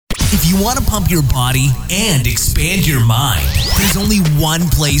If you want to pump your body and expand your mind, there's only one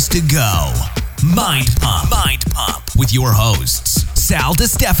place to go. Mind Pump. Mind Pump with your hosts, Sal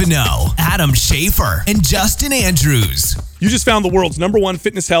DiStefano, Adam Schafer, and Justin Andrews. You just found the world's #1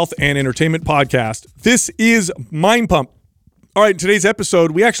 fitness, health, and entertainment podcast. This is Mind Pump. All right, in today's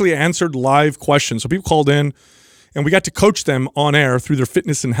episode, we actually answered live questions. So people called in, and we got to coach them on air through their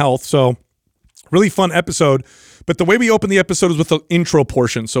fitness and health. So really fun episode. But the way we opened the episode is with the intro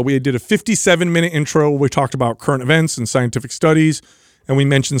portion. So we did a 57-minute intro where we talked about current events and scientific studies, and we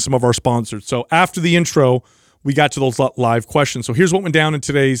mentioned some of our sponsors. So after the intro, we got to those live questions. So here's what went down in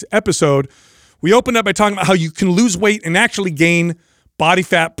today's episode. We opened up by talking about how you can lose weight and actually gain body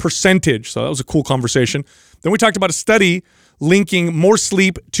fat percentage. So that was a cool conversation. Then we talked about a study linking more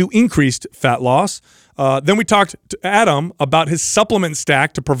sleep to increased fat loss. Then we talked to Adam about his supplement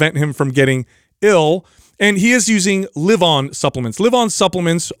stack to prevent him from getting ill. And he is using Live-On supplements. Live-On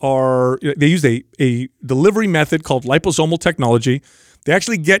supplements they use a delivery method called liposomal technology. They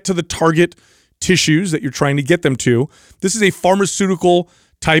actually get to the target tissues that you're trying to get them to. This is a pharmaceutical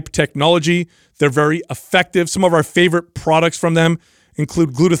type technology. They're very effective. Some of our favorite products from them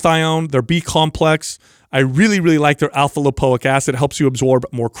include glutathione, their B complex. I really, really like their alpha lipoic acid. It helps you absorb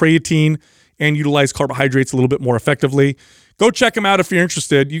more creatine and utilize carbohydrates a little bit more effectively. Go check them out if you're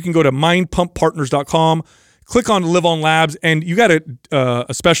interested. You can go to mindpumppartners.com, click on Live On Labs, and you got a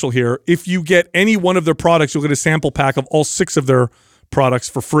special here. If you get any one of their products, you'll get a sample pack of all 6 of their products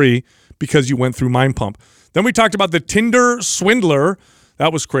for free because you went through Mind Pump. Then we talked about the Tinder swindler.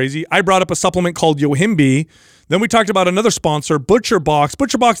 That was crazy. I brought up a supplement called Yohimbe. Then we talked about another sponsor, ButcherBox.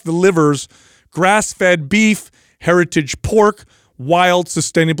 ButcherBox delivers grass-fed beef, heritage pork, wild,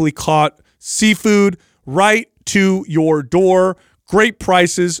 sustainably caught seafood right to your door. Great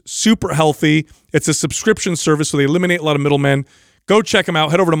prices, super healthy. It's a subscription service, so they eliminate a lot of middlemen. Go check them out.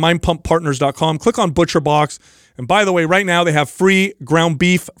 Head over to mindpumppartners.com. Click on ButcherBox. And by the way, right now they have free ground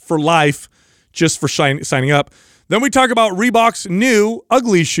beef for life just for signing up. Then we talk about Reebok's new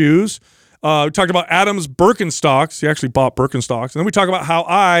ugly shoes. We talked about Adam's Birkenstocks. He actually bought Birkenstocks. And then we talk about how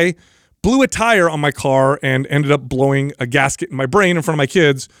I blew a tire on my car and ended up blowing a gasket in my brain in front of my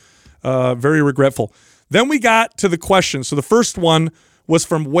kids. Very regretful. Then we got to the questions. So the first one was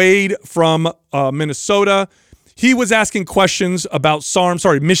from Wade from Minnesota. He was asking questions about SARMs.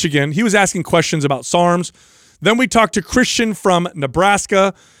 Sorry, Michigan. He was asking questions about SARMs. Then we talked to Christian from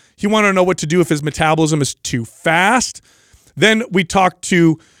Nebraska. He wanted to know what to do if his metabolism is too fast. Then we talked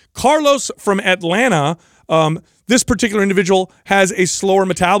to Carlos from Atlanta. This particular individual has a slower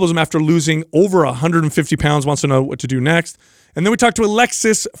metabolism after losing over 150 pounds, wants to know what to do next. And then we talked to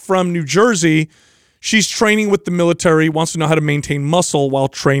Alexis from New Jersey. She's training with the military, wants to know how to maintain muscle while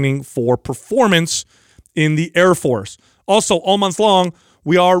training for performance in the Air Force. Also, all month long,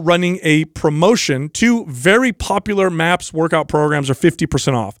 we are running a promotion. 2 very popular MAPS workout programs are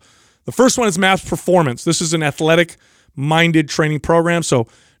 50% off. The first one is MAPS Performance. This is an athletic-minded training program, so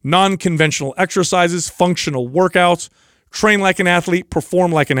non-conventional exercises, functional workouts, train like an athlete,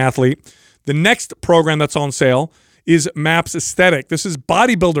 perform like an athlete. The next program that's on sale is MAPS Aesthetic. This is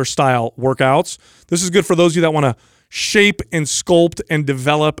bodybuilder style workouts. This is good for those of you that want to shape and sculpt and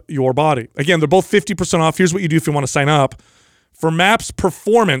develop your body. Again, they're both 50% off. Here's what you do if you want to sign up. For MAPS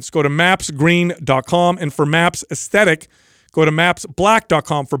Performance, go to mapsgreen.com, and for MAPS Aesthetic, go to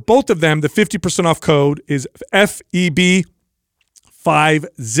mapsblack.com. For both of them, the 50% off code is FEB50.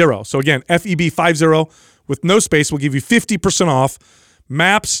 So again, FEB50 with no space will give you 50% off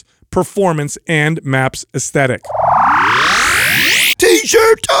MAPS Performance and MAPS Aesthetic.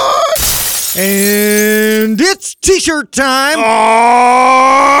 T-shirt time! And it's T-shirt time.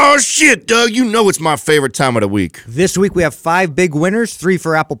 Oh, shit, Doug. You know it's my favorite time of the week. This week we have 5 big winners, 3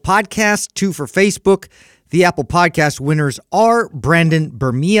 for Apple Podcasts, 2 for Facebook. The Apple Podcast winners are Brandon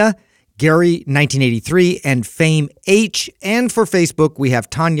Bermia, Gary 1983, and Fame H. And for Facebook, we have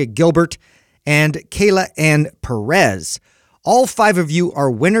Tanya Gilbert and Kayla Ann Perez. All 5 of you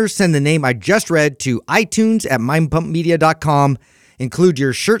are winners. Send the name I just read to iTunes at mindpumpmedia.com. Include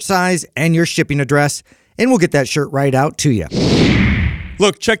your shirt size and your shipping address, and we'll get that shirt right out to you.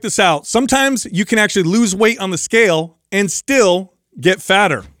 Look, check this out. Sometimes you can actually lose weight on the scale and still get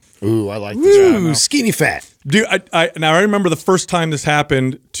fatter. Ooh, I like this. Ooh, skinny fat. Dude, I remember the first time this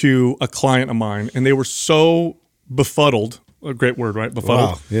happened to a client of mine, and they were so befuddled. A great word, right?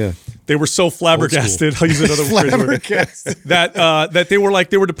 Befuddled. Wow, yeah. They were so flabbergasted. I'll use another crazy word. That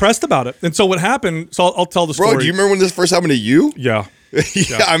they were depressed about it. And so what happened? So I'll tell the story. Bro, do you remember when this first happened to you? Yeah.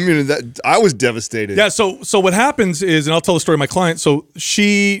 Yeah, I mean, I was devastated. Yeah, so what happens is, and I'll tell the story of my client. So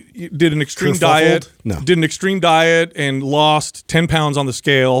she did an extreme diet, and lost 10 pounds on the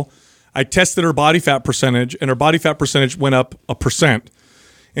scale. I tested her body fat percentage, and her body fat percentage went up 1%.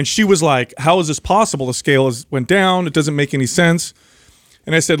 And she was like, how is this possible? The scale went down. It doesn't make any sense.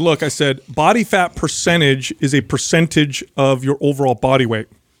 And I said, look, body fat percentage is a percentage of your overall body weight.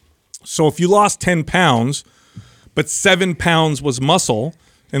 So if you lost 10 pounds, but 7 pounds was muscle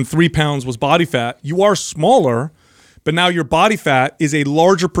and 3 pounds was body fat, you are smaller, but now your body fat is a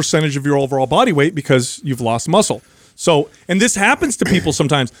larger percentage of your overall body weight because you've lost muscle. So, and this happens to people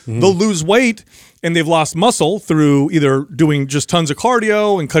sometimes. They'll lose weight and they've lost muscle through either doing just tons of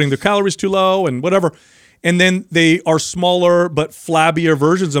cardio and cutting their calories too low and whatever. And then they are smaller but flabbier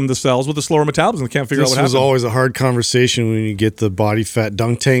versions of themselves with a slower metabolism. They can't figure out what happened. This was always a hard conversation when you get the body fat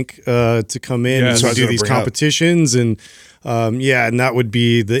dunk tank to come in and do these competitions. And and that would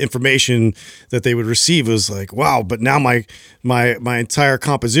be the information that they would receive was like, wow, but now my entire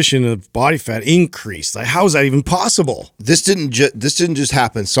composition of body fat increased. Like, how is that even possible? This didn't just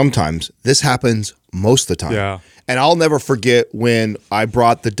happen sometimes. This happens most of the time. Yeah. And I'll never forget when I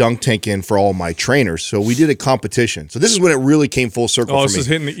brought the dunk tank in for all my trainers. So we did a competition. So this is when it really came full circle for me. This is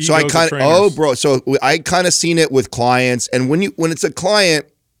hitting the egos so I of trainers. So I kind of seen it with clients. And when it's a client,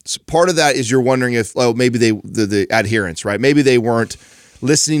 part of that is you're wondering if maybe the adherence, right? Maybe they weren't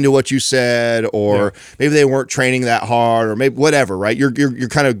listening to what you said, or maybe they weren't training that hard, or maybe whatever, right? You're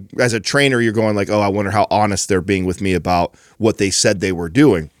kind of, as a trainer, you're going like, oh, I wonder how honest they're being with me about what they said they were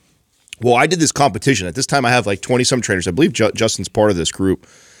doing. Well, I did this competition. At this time, I have like 20-some trainers. I believe Justin's part of this group.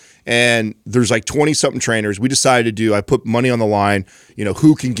 And there's like 20-something trainers. We decided to I put money on the line,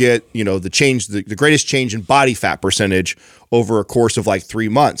 who can get, the greatest change in body fat percentage over a course of like 3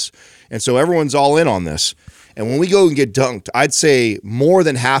 months. And so everyone's all in on this. And when we go and get dunked, I'd say more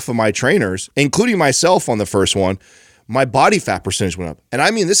than half of my trainers, including myself on the first one, my body fat percentage went up. And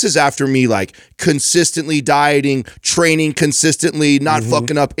I mean, this is after me like consistently dieting, training consistently, not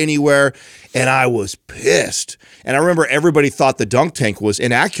fucking up anywhere. And I was pissed. And I remember everybody thought the dunk tank was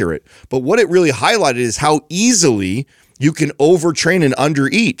inaccurate. But what it really highlighted is how easily you can overtrain and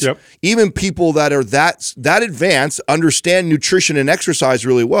undereat. Yep. Even people that are that advanced understand nutrition and exercise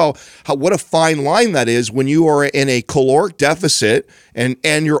really well. What a fine line that is when you are in a caloric deficit and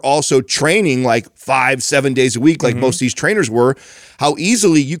you're also training like 5-7 days a week, like most of these trainers were. How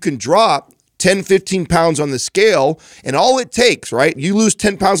easily you can drop 10, 15 pounds on the scale, and all it takes, right? You lose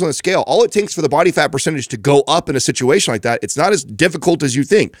 10 pounds on the scale. All it takes for the body fat percentage to go up in a situation like that, it's not as difficult as you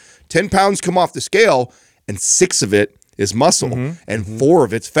think. 10 pounds come off the scale, and 6 of it is muscle, and 4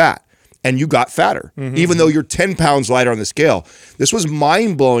 of it's fat. And you got fatter, even though you're 10 pounds lighter on the scale. This was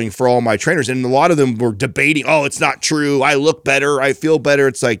mind-blowing for all my trainers. And a lot of them were debating, oh, it's not true. I look better. I feel better.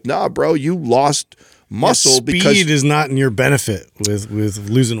 It's like, nah, bro, you lost muscle because speed is not in your benefit with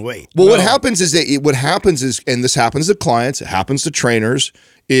losing weight. Well, what happens is, and this happens to clients, it happens to trainers,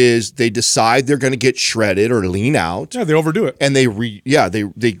 is they decide they're going to get shredded or lean out. Yeah, they overdo it. And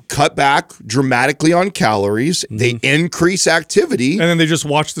they cut back dramatically on calories. They increase activity. And then they just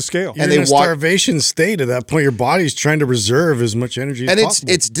watch the scale. You're in a starvation state at that point. Your body's trying to reserve as much energy as possible.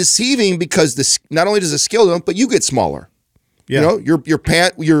 And it's deceiving because not only does the scale go up, but you get smaller. Yeah. Your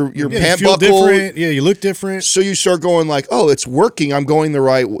pant you feel buckle different. Yeah, you look different. So you start going like, oh, it's working. I'm going the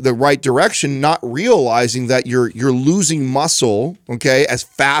right direction, not realizing that you're losing muscle, okay, as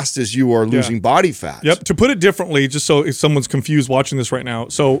fast as you are losing body fat. Yep. To put it differently, just so if someone's confused watching this right now,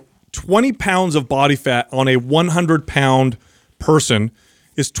 so 20 pounds of body fat on a 100-pound person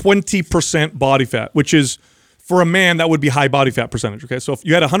is 20% body fat, which is, for a man, that would be high body fat percentage. Okay, so if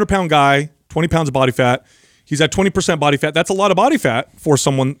you had a 100-pound guy, 20 pounds of body fat, he's at 20% body fat. That's a lot of body fat for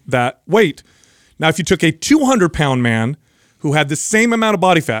someone that weight. Now, if you took a 200-pound man who had the same amount of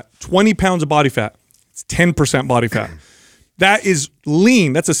body fat, 20 pounds of body fat, it's 10% body fat. That is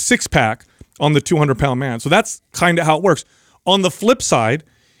lean. That's a six-pack on the 200-pound man. So that's kind of how it works. On the flip side,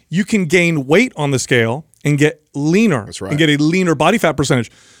 you can gain weight on the scale and get leaner. That's right. And get a leaner body fat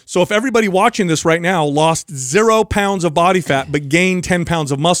percentage. So if everybody watching this right now lost 0 pounds of body fat but gained 10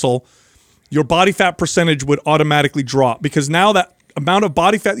 pounds of muscle, your body fat percentage would automatically drop, because now that amount of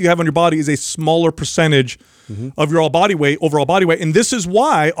body fat that you have on your body is a smaller percentage of your overall body weight. And this is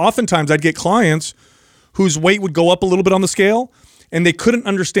why oftentimes I'd get clients whose weight would go up a little bit on the scale, and they couldn't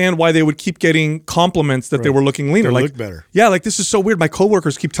understand why they would keep getting compliments that they were looking leaner. They look better. Yeah, like, this is so weird. My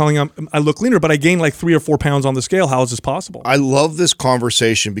coworkers keep telling them I look leaner, but I gained like 3 or 4 pounds on the scale. How is this possible? I love this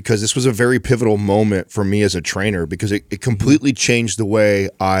conversation because this was a very pivotal moment for me as a trainer, because it completely changed the way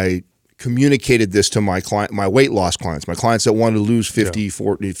I communicated this to my weight loss clients, my clients that wanted to lose 50,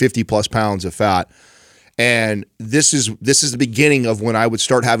 40, 50 plus pounds of fat. And this is the beginning of when I would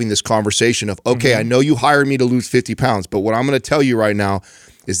start having this conversation of, okay, I know you hired me to lose 50 pounds, but what I'm going to tell you right now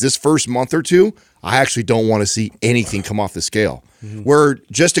is this first month or two, I actually don't want to see anything come off the scale. Where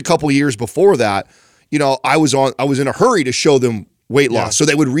just a couple years before that, I was in a hurry to show them weight loss. So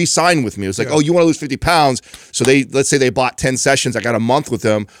they would re-sign with me. It was like, oh, you want to lose 50 pounds. So let's say they bought 10 sessions. I got a month with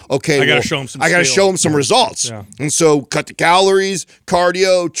them. Okay. I got to show them some results. Yeah. And so cut the calories,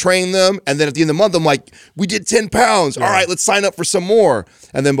 cardio, train them. And then at the end of the month, I'm like, we did 10 pounds. All right, let's sign up for some more.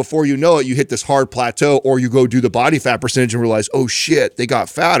 And then before you know it, you hit this hard plateau, or you go do the body fat percentage and realize, oh shit, they got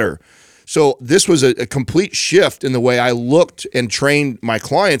fatter. So this was a complete shift in the way I looked and trained my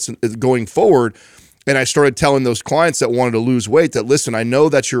clients going forward. And I started telling those clients that wanted to lose weight that, listen, I know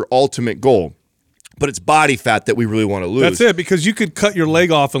that's your ultimate goal, but it's body fat that we really want to lose. That's it, because you could cut your leg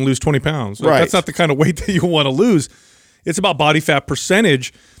off and lose 20 pounds. Right. That's not the kind of weight that you want to lose. It's about body fat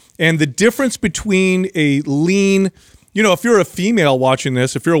percentage. And the difference between a lean, if you're a female watching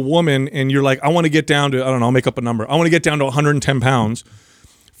this, if you're a woman and you're like, I want to get down to, I don't know, I'll make up a number. I want to get down to 110 pounds.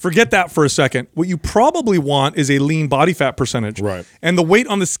 Forget that for a second. What you probably want is a lean body fat percentage. Right. And the weight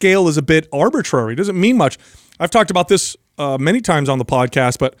on the scale is a bit arbitrary. It doesn't mean much. I've talked about this many times on the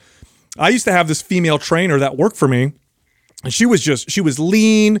podcast, but I used to have this female trainer that worked for me, and she was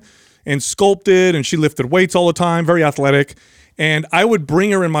lean and sculpted, and she lifted weights all the time, very athletic. And I would bring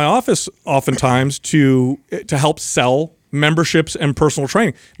her in my office oftentimes to help sell memberships and personal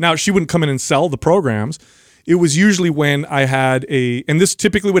training. Now, she wouldn't come in and sell the programs. It was usually when I had and this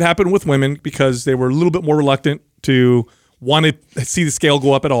typically would happen with women because they were a little bit more reluctant to want to see the scale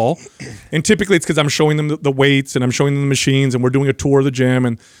go up at all. And typically it's because I'm showing them the weights and I'm showing them the machines and we're doing a tour of the gym,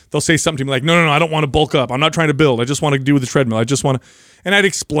 and they'll say something to me like, no, I don't want to bulk up. I'm not trying to build. I just want to do the treadmill. I just want to, and I'd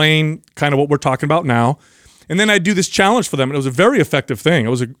explain kind of what we're talking about now. And then I'd do this challenge for them, and it was a very effective thing. It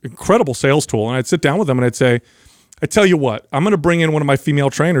was an incredible sales tool. And I'd sit down with them and I'd say, I tell you what, I'm going to bring in one of my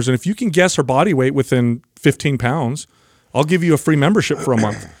female trainers, and if you can guess her body weight within 15 pounds, I'll give you a free membership for a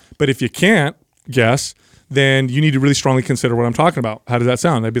month. But if you can't guess, then you need to really strongly consider what I'm talking about. How does that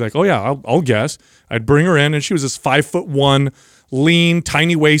sound? They'd be like, oh yeah, I'll guess. I'd bring her in, and she was this 5'1", lean,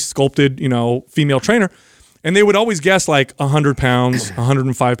 tiny waist, sculpted, female trainer. And they would always guess like 100 pounds,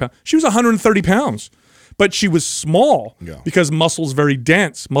 105 pounds. She was 130 pounds, but she was small because muscle's very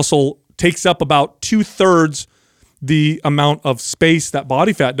dense. Muscle takes up about 2/3 the amount of space that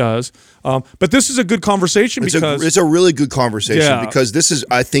body fat does. But this is a good conversation because it's a really good conversation because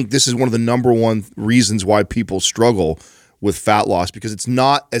I think this is one of the number one reasons why people struggle with fat loss, because it's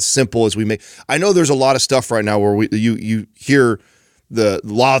not as simple as we make. I know there's a lot of stuff right now where you hear the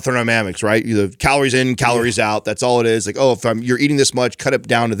law of thermodynamics, right? The calories in, calories out. That's all it is. Like, oh, you're eating this much, cut it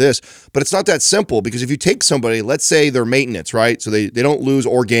down to this. But it's not that simple, because if you take somebody, let's say they're maintenance, right? So they don't lose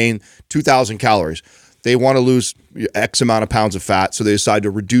or gain 2,000 calories. They want to lose X amount of pounds of fat, so they decide to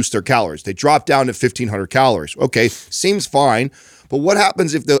reduce their calories. They drop down to 1,500 calories. Okay, seems fine. But what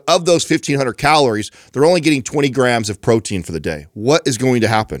happens if of those 1,500 calories, they're only getting 20 grams of protein for the day? What is going to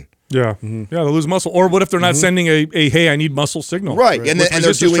happen? Yeah, yeah, they lose muscle. Or what if they're not sending a hey, I need muscle signal? Right, and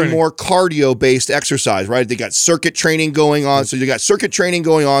they're doing more cardio-based exercise, right? They got circuit training going on, so you got circuit training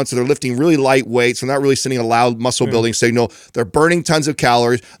going on, so they're lifting really light weights, so they're not really sending a loud muscle-building signal. They're burning tons of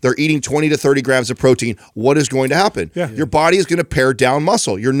calories. They're eating 20 to 30 grams of protein. What is going to happen? Yeah. Your body is going to pare down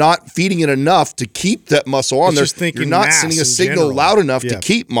muscle. You're not feeding it enough to keep that muscle on there. You're not sending a signal loud enough to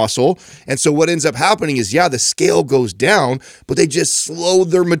keep muscle, and so what ends up happening is, the scale goes down, but they just slow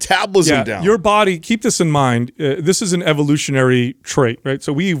their metabolism down. Your body, keep this in mind, this is an evolutionary trait, right?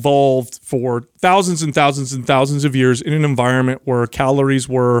 So we evolved for thousands and thousands and thousands of years in an environment where calories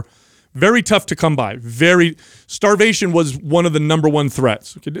were very tough to come by. Starvation was one of the number one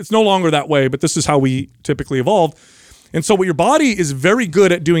threats. It's no longer that way, but this is how we typically evolved. And so what your body is very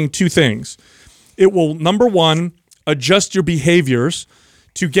good at doing two things. It will, number one, adjust your behaviors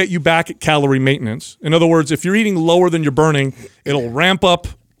to get you back at calorie maintenance. In other words, if you're eating lower than you're burning, it'll ramp up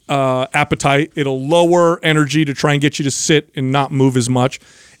appetite. It'll lower energy to try and get you to sit and not move as much.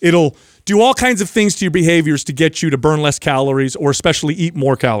 It'll do all kinds of things to your behaviors to get you to burn less calories, or especially eat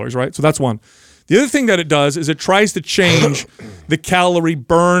more calories, right? So that's one. The other thing that it does is it tries to change the calorie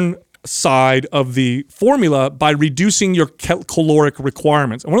burn side of the formula by reducing your caloric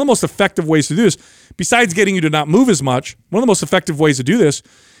requirements. And one of the most effective ways to do this, besides getting you to not move as much, one of the most effective ways to do this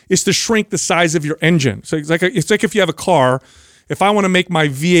is to shrink the size of your engine. So it's like if you have a car. If I want to make my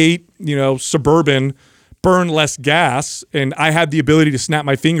V8, Suburban burn less gas, and I had the ability to snap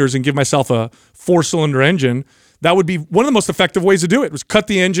my fingers and give myself a 4-cylinder engine, that would be one of the most effective ways to do it, was cut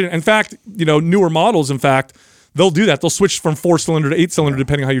the engine. In fact, newer models, in fact, they'll do that. They'll switch from 4-cylinder to 8-cylinder,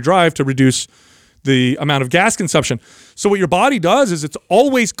 depending on how you drive, to reduce the amount of gas consumption. So what your body does is it's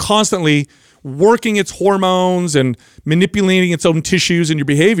always constantly working its hormones and manipulating its own tissues and your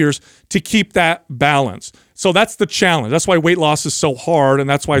behaviors to keep that balance. So that's the challenge. That's why weight loss is so hard, and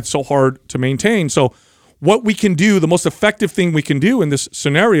that's why it's so hard to maintain. So what we can do, the most effective thing we can do in this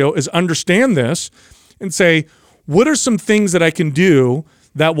scenario is understand this and say, what are some things that I can do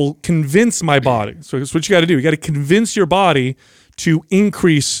that will convince my body? So that's what you got to do. You got to convince your body to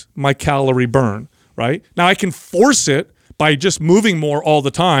increase my calorie burn, right? Now I can force it by just moving more all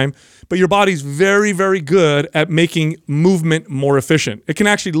the time, but your body's very, very good at making movement more efficient. It can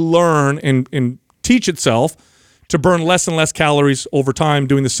actually learn and teach itself to burn less and less calories over time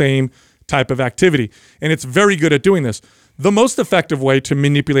doing the same type of activity. And it's very good at doing this. The most effective way to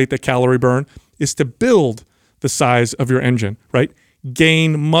manipulate the calorie burn is to build the size of your engine, right?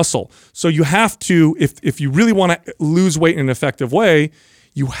 Gain muscle. So you have to, if you really want to lose weight in an effective way,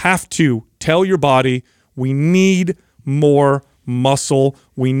 you have to tell your body, we need more muscle,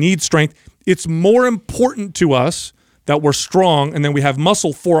 we need strength. It's more important to us that we're strong and then we have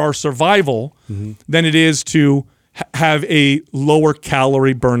muscle for our survival than it is to have a lower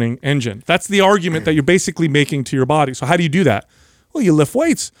calorie burning engine. That's the argument that you're basically making to your body. So how do you do that? Well, you lift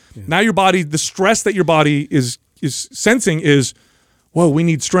weights. Yeah. Now your body, the stress that your body is sensing is, whoa, we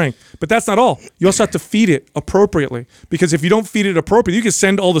need strength. But that's not all. You also have to feed it appropriately, because if you don't feed it appropriately, you can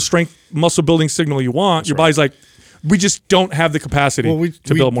send all the strength muscle building signal you want. That's your body's like, we just don't have the capacity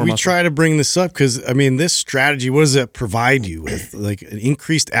to build more muscle. We try to bring this up because, this strategy, what does it provide you with? Like an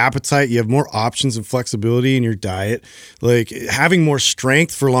increased appetite, you have more options and flexibility in your diet. Like having more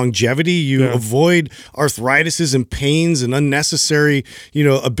strength for longevity, you avoid arthritises and pains and unnecessary,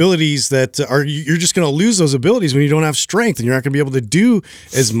 abilities that you're just going to lose those abilities when you don't have strength and you're not going to be able to do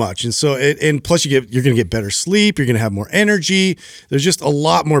as much. And so, and plus you're going to get better sleep, you're going to have more energy. There's just a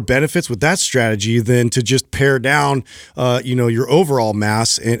lot more benefits with that strategy than to just pare down your overall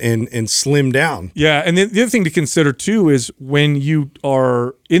mass and slim down. Yeah, and the other thing to consider too is when you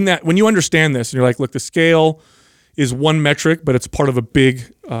are in that, when you understand this and you're like, look, the scale is one metric, but it's part of a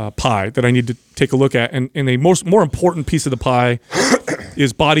big pie that I need to take a look at. And a more important piece of the pie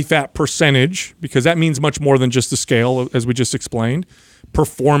is body fat percentage, because that means much more than just the scale, as we just explained,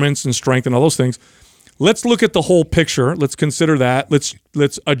 performance and strength and all those things. Let's look at the whole picture. Let's consider that. Let's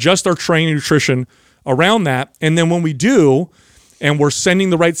adjust our training and nutrition around that. And then when we do, and we're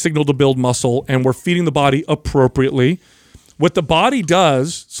sending the right signal to build muscle and we're feeding the body appropriately, what the body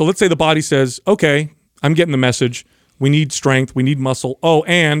does, so let's say the body says, okay, I'm getting the message. We need strength, we need muscle. Oh,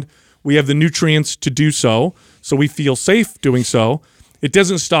 and we have the nutrients to do so we feel safe doing so. It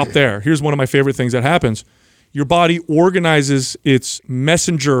doesn't stop there. Here's one of my favorite things that happens. Your body organizes its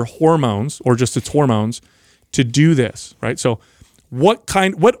messenger hormones, or just its hormones, to do this, right? So what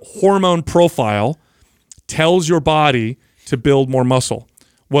hormone profile tells your body to build more muscle?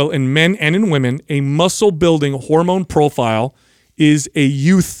 Well, in men and in women, a muscle-building hormone profile is a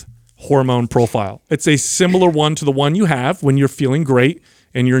youth hormone profile. It's a similar one to the one you have when you're feeling great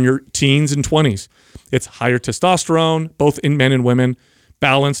and you're in your teens and 20s. It's higher testosterone, both in men and women,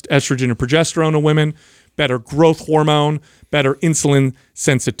 balanced estrogen and progesterone in women, better growth hormone, better insulin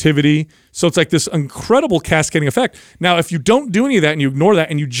sensitivity. So it's like this incredible cascading effect. Now, if you don't do any of that and you ignore that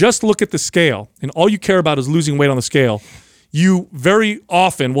and you just look at the scale and all you care about is losing weight on the scale, you very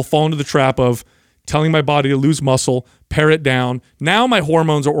often will fall into the trap of telling my body to lose muscle, pare it down. Now my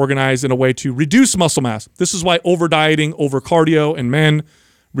hormones are organized in a way to reduce muscle mass. This is why over-dieting, over-cardio in men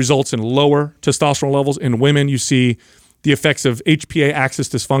results in lower testosterone levels. In women, you see the effects of HPA axis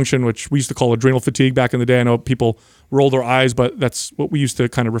dysfunction, which we used to call adrenal fatigue back in the day. I know people roll their eyes, but that's what we used to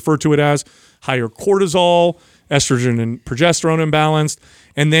kind of refer to it as. Higher cortisol, estrogen and progesterone imbalanced.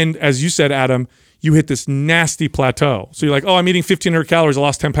 And then, as you said, Adam, you hit this nasty plateau. So you're like, oh, I'm eating 1,500 calories, I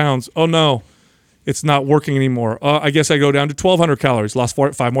lost 10 pounds. Oh, no, it's not working anymore. I guess I go down to 1,200 calories, lost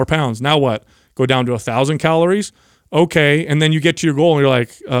 5 more pounds. Now what? Go down to 1,000 calories? Okay, and then you get to your goal and you're like,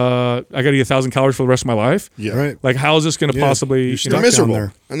 I got to eat 1,000 calories for the rest of my life? Yeah. Right. Like, how is this going to possibly... You're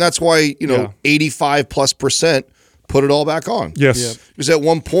miserable. And that's why, 85+% put it all back on. Yes. Because at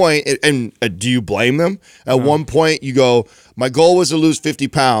one point, and do you blame them? At one point, you go, my goal was to lose 50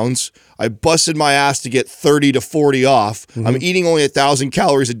 pounds. I busted my ass to get 30 to 40 off. Mm-hmm. I'm eating only 1,000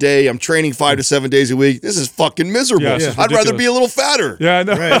 calories a day. I'm training 5 to 7 days a week. This is fucking miserable. Yeah, I'd rather be a little fatter. Yeah, I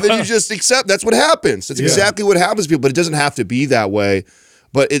know. And then you just accept that's what happens. That's exactly what happens to people, but it doesn't have to be that way.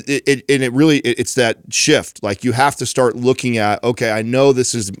 But it's that shift. Like you have to start looking at, okay, I know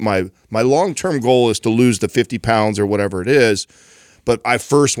this is my long-term goal is to lose the 50 pounds or whatever it is, but I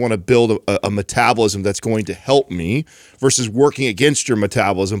first want to build a metabolism that's going to help me versus working against your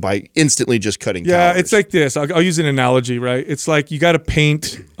metabolism by instantly just cutting calories. It's like this. I'll use an analogy, right? It's like you got to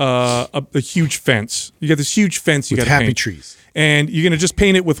paint a huge fence. You got this huge fence you got to paint. Happy trees. And you're going to just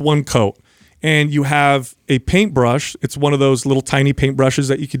paint it with one coat. And you have a paintbrush. It's one of those little tiny paintbrushes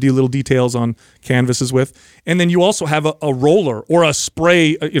that you could do little details on canvases with. And then you also have a roller or a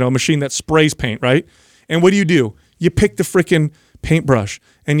spray, a machine that sprays paint, right? And what do? You pick the freaking paintbrush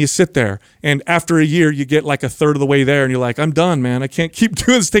and you sit there, and after a year you get like a third of the way there and you're like, I'm done, man, I can't keep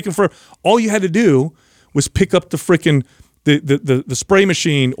doing this, taking for all you had to do was pick up the freaking the spray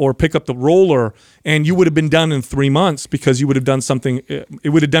machine or pick up the roller, and you would have been done in 3 months because you would have done something, it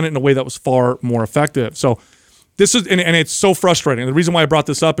would have done it in a way that was far more effective. So this is, and it's so frustrating. The reason why I brought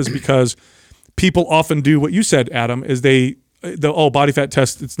this up is because people often do what you said, Adam, is the body fat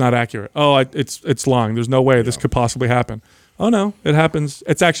test, it's not accurate. It's lying. There's no way this could possibly happen. Oh, no, it happens.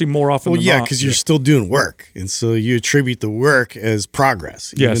 It's actually more often than not. Because you're still doing work. And so you attribute the work as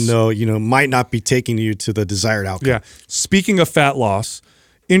progress, even though, might not be taking you to the desired outcome. Yeah. Speaking of fat loss,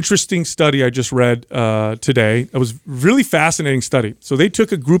 interesting study I just read today. It was a really fascinating study. So they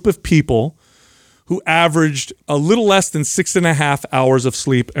took a group of people who averaged a little less than 6.5 hours of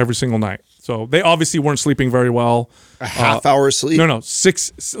sleep every single night. So they obviously weren't sleeping very well. A half hour of sleep? No, a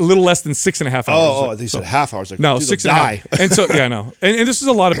little less than 6.5 hours. Oh, they said half hours. Like, no, 6.5. And so, I know. And this is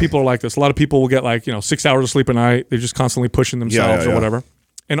a lot of people are like this. A lot of people will get 6 hours of sleep a night. They're just constantly pushing themselves or whatever.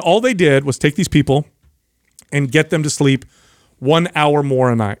 And all they did was take these people and get them to sleep 1 hour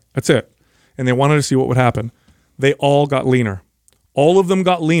more a night. That's it. And they wanted to see what would happen. They all got leaner. All of them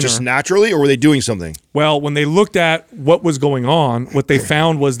got leaner. Just naturally, or were they doing something? Well, when they looked at what was going on, what they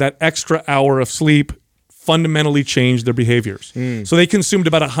found was that extra hour of sleep fundamentally changed their behaviors. So they consumed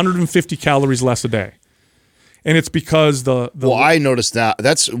about 150 calories less a day. And it's because I noticed that.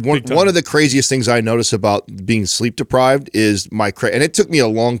 That's one of the craziest things I notice about being sleep deprived is and it took me a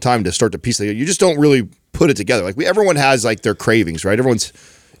long time to start to piece it. You just don't really put it together. Like everyone has their cravings, right? Everyone's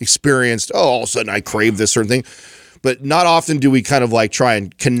experienced, all of a sudden I crave this certain thing. But not often do we kind of try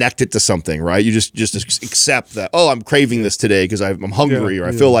and connect it to something, right? You just accept that, I'm craving this today because I'm hungry or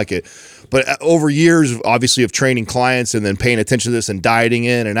I feel like it. But over years, obviously, of training clients and then paying attention to this and dieting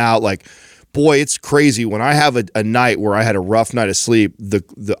in and out, boy, it's crazy. When I have a night where I had a rough night of sleep,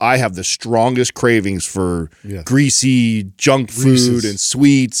 I have the strongest cravings for greasy junk food and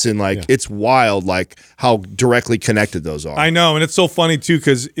sweets, and it's wild, how directly connected those are. I know, and it's so funny too,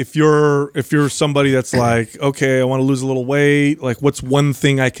 because if you're somebody that's like, okay, I want to lose a little weight, what's one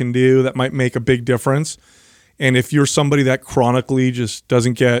thing I can do that might make a big difference? And if you're somebody that chronically just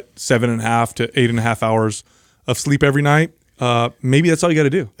doesn't get 7.5 to 8.5 hours of sleep every night, maybe that's all you got to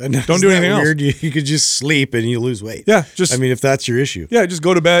do. Don't do anything else. You could just sleep and you lose weight. Yeah, if that's your issue. Yeah, just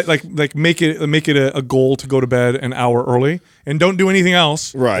go to bed. Make it a goal to go to bed an hour early, and don't do anything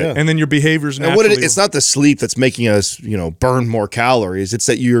else. Right. Yeah. And then your behaviors naturally. And it's not the sleep that's making us, burn more calories. It's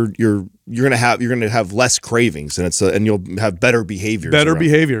that you're gonna have less cravings, and you'll have better behaviors.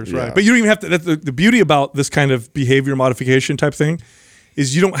 Right? But you don't even have to. That's the beauty about this kind of behavior modification type thing.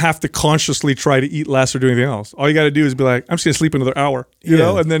 Is you don't have to consciously try to eat less or do anything else. All you got to do is be like, I'm just going to sleep another hour, you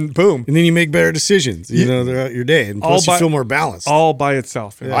know, and then boom. And then you make better decisions, throughout your day. And plus you feel more balanced. All by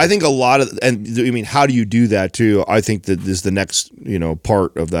itself. Yeah. I think a lot of, how do you do that too? I think that is the next,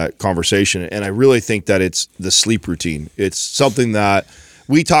 part of that conversation. And I really think that it's the sleep routine. It's something that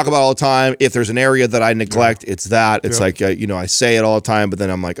we talk about all the time. If there's an area that I neglect, it's that. It's I say it all the time, but then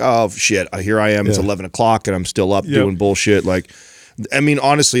I'm like, oh shit, here I am. It's 11 o'clock and I'm still up doing bullshit.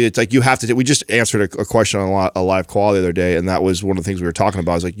 Honestly, it's you have to. We just answered a question on a live call the other day, and that was one of the things we were talking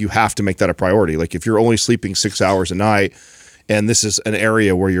about. Is you have to make that a priority. If you're only sleeping 6 hours a night, and this is an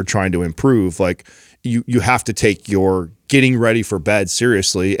area where you're trying to improve, you have to take your getting ready for bed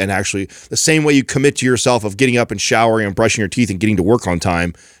seriously, and actually the same way you commit to yourself of getting up and showering and brushing your teeth and getting to work on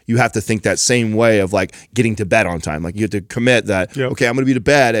time, you have to think that same way of getting to bed on time. You have to commit that, okay, I'm going to be to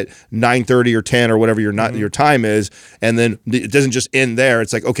bed at 9:30 or 10 or whatever your time is, and then it doesn't just end there.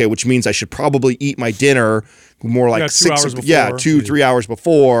 It's okay, which means I should probably eat my dinner, more like 2 hours before. 2-3 hours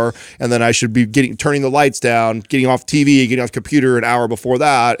before, and then I should be turning the lights down, getting off TV, getting off the computer an hour before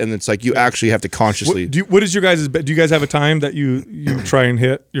that, and it's like you actually have to consciously. What is your guys' bed? Do you guys have a time that you try and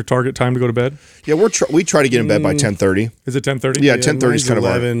hit your target time to go to bed? Yeah, we try to get in bed by 10:30. Is it 10:30? Yeah, 10:30 is kind of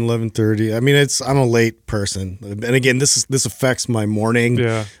 11:30. I mean, I'm a late person, and again, this affects my morning.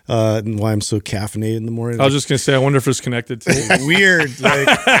 Yeah, and why I'm so caffeinated in the morning. I was just gonna say, I wonder if it's connected to weird,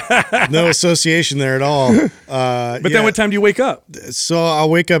 like no association there at all. But then what time do you wake up? So I'll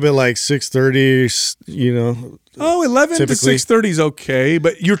wake up at like 6:30, you know. Oh, 11 typically. to 6:30 is okay,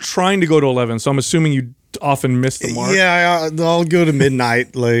 but you're trying to go to 11, so I'm assuming you often miss the mark. Yeah, I'll go to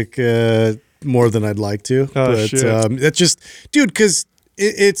midnight, like more than I'd like to. Oh, shit. That's just, dude, because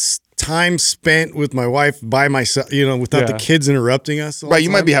it's time spent with my wife by myself, you know, without the kids interrupting us. Right,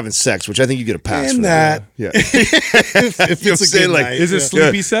 you might be having sex, which I think you get a pass and for that. Yeah. if it's a good night. Is it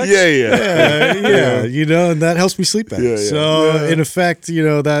sleepy sex? Yeah, you know, and that helps me sleep better. Yeah. So in effect, you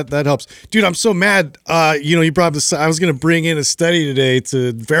know, that helps. Dude, I'm so mad. You know, you brought this. I was going to bring in a study today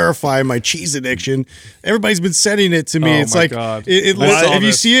to verify my cheese addiction. Everybody's been sending it to me. Oh, it's my like, God. Have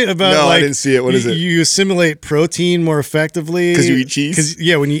you seen it about? No, like, I didn't see it. What is it? You assimilate protein more effectively because you eat cheese.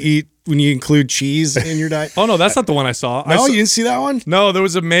 When you include cheese in your diet. Oh no, that's not the one I saw. No, you didn't see that one? No, there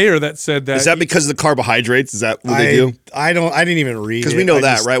was a mayor that said that. Is that because of the carbohydrates? Is that what they do? I didn't even read it. Because we know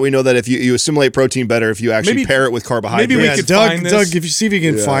right? We know that if you assimilate protein better if you actually pair it with carbohydrates. Maybe we could find this. Doug, if you see if you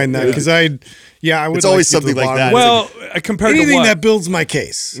can find that, because I would. It's always something like that. Well, compared anything to what? that builds my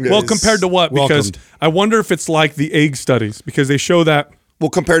case. Well, compared to what? Because I wonder if it's like the egg studies, because they show that. Well,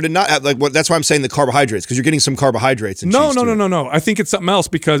 compared to not like that's why I'm saying the carbohydrates, because you're getting some carbohydrates in cheese. No. I think it's something else,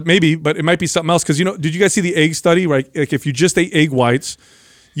 because but it might be something else, because did you guys see the egg study? Right, like if you just ate egg whites,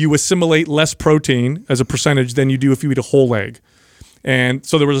 you assimilate less protein as a percentage than you do if you eat a whole egg. And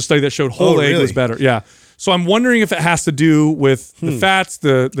so there was a study that showed whole egg was better. Yeah. So I'm wondering if it has to do with the fats,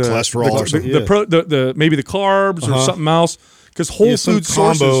 the cholesterol, or something. the maybe the carbs or something else. Because whole food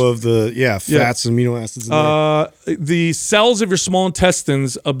sources combo of the fats and amino acids. The cells of your small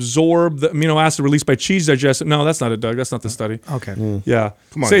intestines absorb the amino acid released by cheese digestion. No, that's not it, Doug. That's not the study. Okay. Yeah.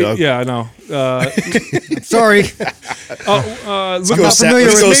 Come on, Doug. Yeah, I know. Sorry. Look go up Sal- Maybe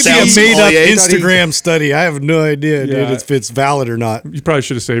let's go a Sal made-up Sommelier. Instagram study. I have no idea, Yeah. dude, if it's valid or not. You probably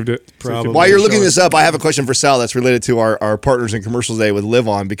should have saved it. Probably. While you're looking this up, I have a question for Sal that's related to our partners in commercials day with Live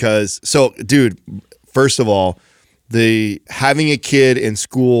On, because dude, first of all, the having a kid in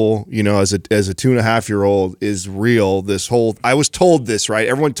school, as a 2.5-year-old is real. I was told this, right?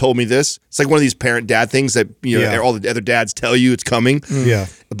 Everyone told me this. It's like one of these parent-dad things that all the other dads tell you it's coming. Yeah.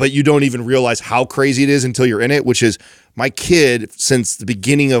 But you don't even realize how crazy it is until you're in it, which is my kid since the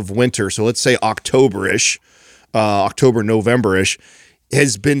beginning of winter. So let's say October-ish, November-ish,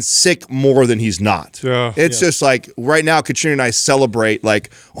 has been sick more than he's not. Yeah. It's just like right now, Katrina and I celebrate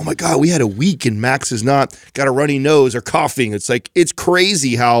like, oh my God, we had a week and Max has not got a runny nose or coughing. It's like, it's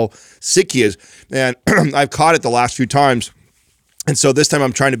crazy how sick he is. And I've caught it the last few times. And so this time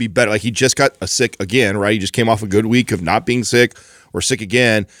I'm trying to be better. Like he just got sick again, right? He just came off a good week of not being sick or sick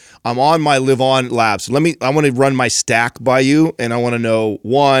again. I'm on my Live On lab. So I want to run my stack by you, and I want to know,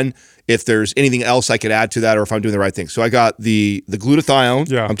 one, if there's anything else I could add to that or if I'm doing the right thing. So I got the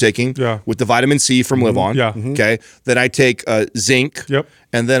glutathione I'm taking with the vitamin C from Live On. Yeah. Okay. Then I take zinc. Yep.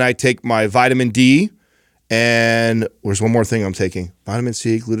 And then I take my vitamin D. And there's one more thing I'm taking. Vitamin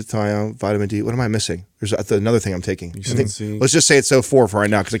C, glutathione, vitamin D. What am I missing? There's another thing I'm taking. Let's just say it's 4 for right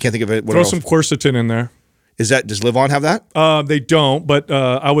now because I can't think of it. Throw some quercetin in there. Does Live On have that? They don't, but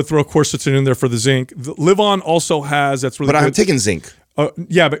I would throw quercetin in there for the zinc. Live On also has, that's really But good. I'm taking zinc. But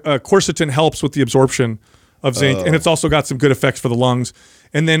quercetin helps with the absorption of zinc, and it's also got some good effects for the lungs.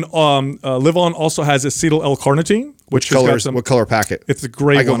 And then Live On also has acetyl L-carnitine, which has got some. What color packet? It's the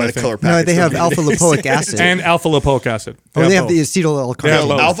gray I go one, by I the think. color packet. No, they have alpha lipoic acid. And alpha lipoic acid. They have both. the acetyl L-carnitine. They have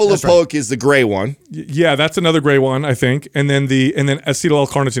both. Alpha lipoic is the gray one. Yeah, that's another gray one, I think. And then acetyl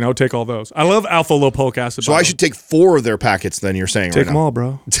L-carnitine. I would take all those. I love alpha lipoic acid. So I should take 4 of their packets. Then you're saying take right them now. all,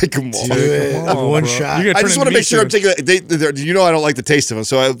 bro. Take them all. One shot. I just want to make sure I'm taking. I don't like the taste of them,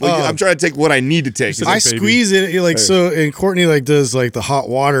 so I'm trying to take what I need to take. I squeeze it and Courtney does like the hot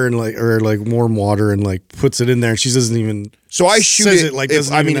water and or warm water and puts it in there, and she doesn't even. So I shoot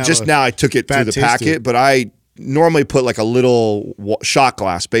it. Just now I took it through the packet, but I normally put like a little shot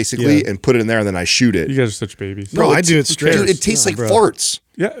glass basically and put it in there, and then I shoot it. You guys are such babies. No, I do it straight. Dude, it tastes like farts.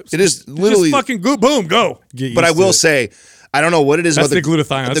 Yeah, it is literally just fucking boom, go. But I will say, I don't know what it is. That's about the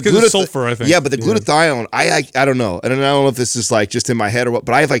glutathione. That's because it's sulfur, I think. Yeah, but the glutathione, I don't know. And I don't know if this is just in my head or what,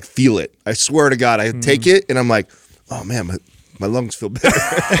 but I feel it. I swear to God, I take it and I'm like, oh man, my lungs feel better.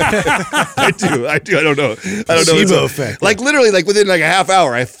 I do. I don't know. Placebo effect. Like literally, like within like a half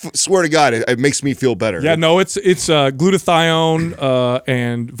hour, I swear to God, it makes me feel better. Yeah, no, it's glutathione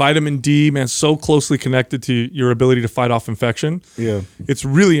and vitamin D, man, so closely connected to your ability to fight off infection. Yeah. It's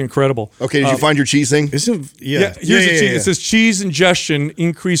really incredible. Okay, did you find your cheese thing? Here's the cheese. It says cheese ingestion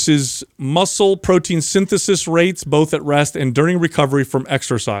increases muscle protein synthesis rates both at rest and during recovery from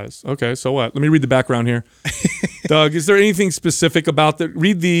exercise. Okay, so what? Let me read the background here. Doug, is there anything specific about that?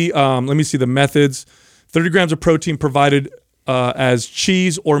 Read the, let me see the methods. 30 grams of protein provided as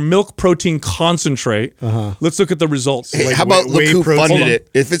cheese or milk protein concentrate. Let's look at the results. Hey, how about look who funded it?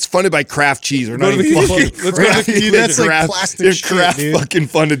 If it's funded by Kraft Cheese, we're not even fucking Let's go to the conclusion. That's like plastic if shit, Kraft dude. fucking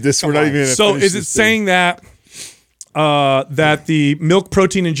funded this, we're not even. So is it saying that that the milk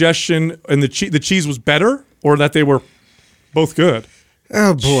protein ingestion and the cheese was better, or that they were both good?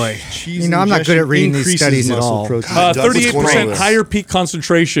 Oh boy. I'm not good at reading these studies at all. 38% higher peak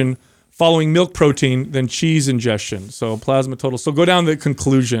concentration following milk protein than cheese ingestion. So plasma total. So go down to the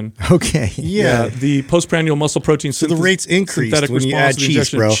conclusion. Okay. Yeah. The postprandial muscle protein So the rates increased synthetic when you response add to cheese,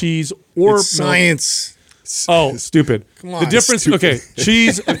 ingestion bro. of cheese or It's science. Oh, stupid. Come on, the difference, stupid. okay,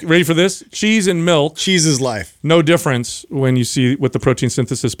 cheese, ready for this? Cheese and milk, Cheese is life. no difference when you see with the protein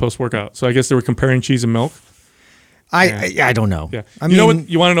synthesis post-workout. So I guess they were comparing cheese and milk. I don't know. Yeah. I You know mean, what?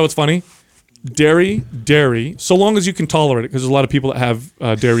 You want to know what's funny? Dairy, so long as you can tolerate it, because there's a lot of people that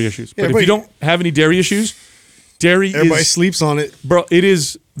have dairy issues. But if you don't have any dairy issues, dairy Everybody is, sleeps on it. bro, it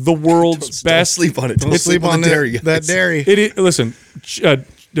is the world's Don't best. sleep on it. Don't Don't sleep on the dairy. that dairy. It is, listen,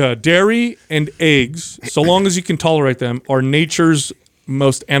 dairy and eggs, so long as you can tolerate them, are nature's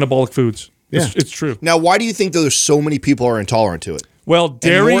most anabolic foods. It's true. Now, why do you think there's so many people are intolerant to it? Well, And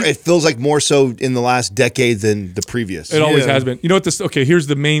dairy, it feels like more so in the last decade than the previous. it always Yeah. has been. You know what this? Okay, here's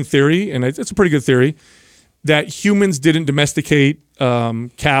the main theory, and it's a pretty good theory, that humans didn't domesticate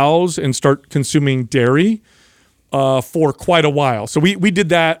cows and start consuming dairy for quite a while. So we did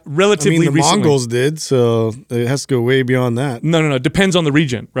that I relatively mean, the recently. Mongols did, so it has to go way beyond that. No. It depends on the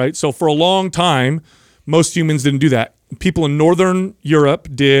region, right? So for a long time, most humans didn't do that. People in Northern Europe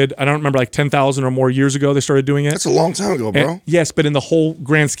did. I don't remember, like 10,000 or more years ago, they started doing it. That's a long time ago, bro. And- yes, but in the whole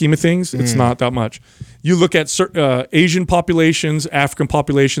grand scheme of things, it's not that much. You look at Asian populations, African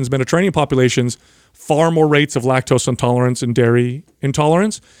populations, Mediterranean populations, far more rates of lactose intolerance and dairy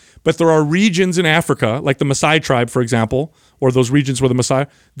intolerance. But there are regions in Africa, like the Maasai tribe, for example, or those regions where the Maasai,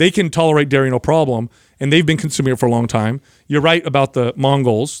 they can tolerate dairy no problem, and they've been consuming it for a long time. You're right about the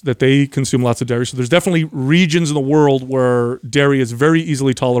Mongols, that they consume lots of dairy. So there's definitely regions in the world where dairy is very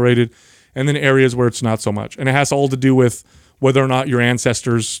easily tolerated, and then areas where it's not so much. And it has all to do with whether or not your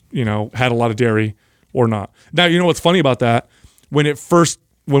ancestors, had a lot of dairy or not. Now, you know what's funny about that? When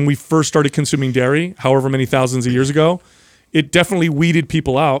we first started consuming dairy, however many thousands of years ago, it definitely weeded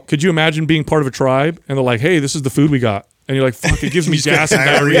people out. Could you imagine being part of a tribe and they're like, hey, this is the food we got? And you're like, fuck, it gives me gas and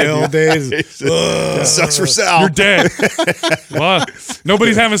diarrhea. all days. Sucks for Sal. You're dead. Well,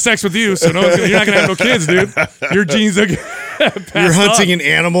 nobody's having sex with you, so you're not going to have no kids, dude. Your genes are You're hunting an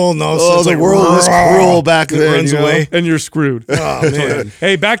animal, and all of a sudden Oh, it's the like, world was cruel back it then. runs you know? away. and you're screwed. Oh, man.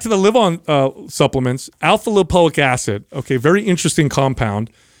 Hey, back to the live-on supplements. Alpha-lipoic acid, okay, very interesting compound.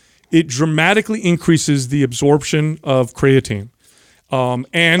 It dramatically increases the absorption of creatine. And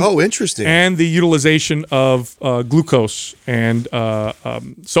Interesting. and the utilization of glucose and your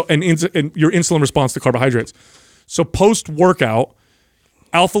insulin response to carbohydrates. So post-workout,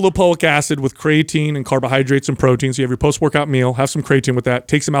 alpha-lipoic acid with creatine and carbohydrates and protein. So you have your post-workout meal, have some creatine with that,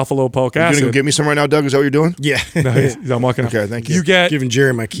 take some alpha-lipoic You acid. gonna go get me some right now, Doug? Is that what you're doing? Yeah. I'm walking out. Okay, thank you. You get Giving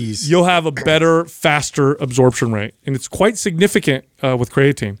Jerry my keys. you'll have a better, faster absorption rate, and it's quite significant with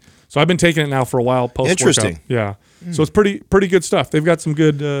creatine. So I've been taking it now for a while. Post-workout. Interesting. Yeah. So it's pretty good stuff. They've got some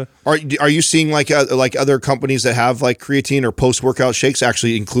good. Are you seeing like other companies that have like creatine or post workout shakes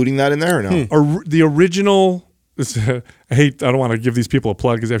actually including that in there or no? The original. I don't want to give these people a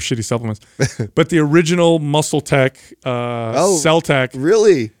plug because they have shitty supplements, but the original Muscle Tech, Cell Tech,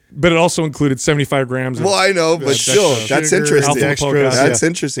 Really? but it also included 75 grams. Of, Well, I know, but still, that's sugar, interesting. alpha-lipoic acid. That's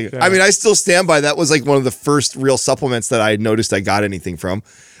interesting. I mean, I still stand by that was like one of the first real supplements that I noticed I got anything from.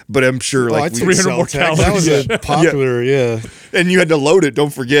 But I'm sure like it's we, 300 more Cell Tech. That was calories. a popular, yeah. and you had to load it.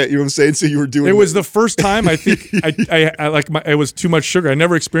 Don't forget, you know what I'm saying? So you were doing It was the first time I think it was too much sugar. I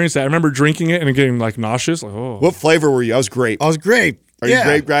never experienced that. I remember drinking it and getting like nauseous. Like, oh. What flavor were you? I was grape. I was great. Are you a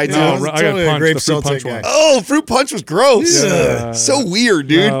grape guy too? No, I got totally a punched. grape The fruit punch Celtic one. guy. Oh, fruit punch was gross. Yeah. So weird,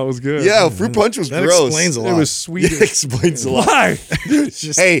 dude. No, it was good. Yeah, fruit punch was That gross. explains a lot. It was sweet. It explains a lot. Why?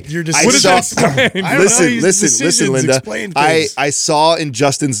 Hey, You're just I What does saw- that explain? I don't know, his listen, decisions Linda. explain things. I saw in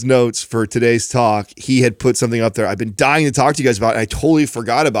Justin's notes for today's talk, he had put something up there. I've been dying to talk to you guys about it. And I totally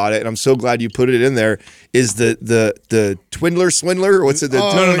forgot about it, and I'm so glad you put it in there. Is the Twindler Swindler? Or what's it? The,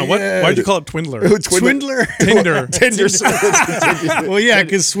 No. What? Yeah. Why'd you call it Twindler? Swindler. Tinder. Tinder Swindler. Well, yeah,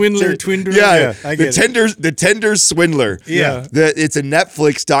 because Swindler, Twindler. Yeah, I get the Tinder Swindler. Yeah. It's a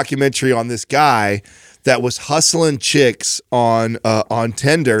Netflix documentary on this guy that was hustling chicks on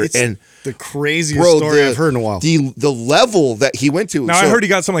Tinder, It's and the craziest story I've heard in a while. The level that he went to. Now I heard he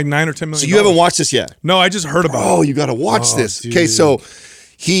got something like 9 or 10 million. So you haven't watched this yet? No, I just heard about Oh, it. you got to watch this. dude. Okay, so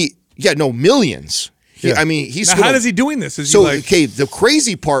millions. I mean, he's Now, how is he doing this? Is So he like, okay, the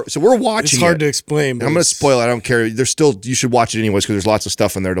crazy part. So we're watching. It's hard it. to explain. but I'm going to it's- spoil it. I don't care. There's still, you should watch it anyways because there's lots of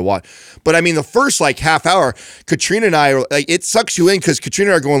stuff in there to watch. But I mean, the first like half hour, Katrina and I are like, it sucks you in because Katrina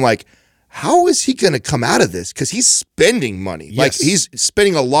and I are going like, how is he going to come out of this? Because he's spending money. Like Yes. he's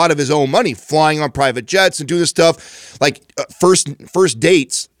spending a lot of his own money, flying on private jets and doing this stuff. Like first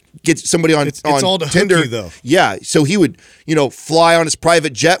dates. Get somebody on It's all to hook Tinder, you, though. Yeah, so he would, fly on his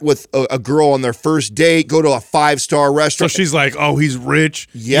private jet with a girl on their first date, go to a 5-star so restaurant. she's like, oh, he's rich.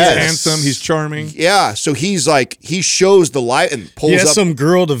 Yes. He's handsome. He's charming. Yeah, so he's like, he shows the light and pulls He has up. some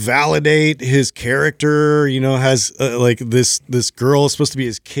girl to validate his character. Has like this girl is supposed to be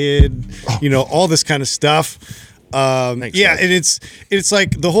his kid. All this kind of stuff. Thanks, Yeah, guys. and it's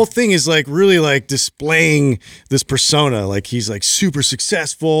like the whole thing is like really like displaying this persona. Like he's like super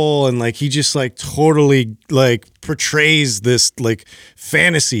successful and like he just like totally like portrays this like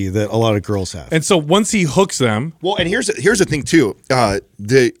fantasy that a lot of girls have. And so once he hooks them, Well, and here's the thing too.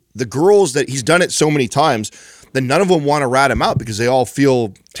 The girls that he's done it so many times, that none of them want to rat him out because they all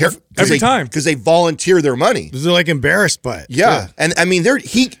feel Every time. because they volunteer their money. They're like embarrassed by it. Yeah. And I mean,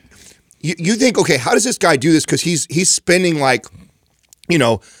 you think, okay, how does this guy do this? Because he's spending like,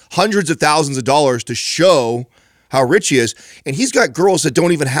 hundreds of thousands of dollars to show how rich he is. And he's got girls that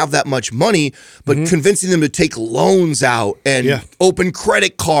don't even have that much money, but convincing them to take loans out and open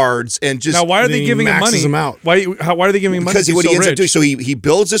credit cards and just. now why are they He giving him money? maxes them out. Why are they giving him money? Because if what he's he so ends up rich? doing, so he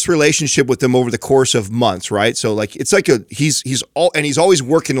builds this relationship with them over the course of months, right? So like it's like he's always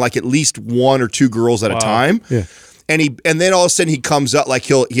working like at least 1 or 2 girls at a time. Yeah. And then all of a sudden he comes up like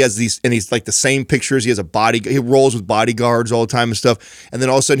he has these, and he's like the same pictures. He has he rolls with bodyguards all the time and stuff. And then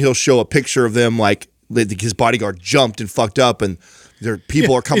all of a sudden he'll show a picture of them like his bodyguard jumped and fucked up, and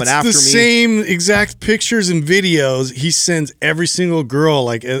people are coming after me. It's the same exact pictures and videos he sends every single girl.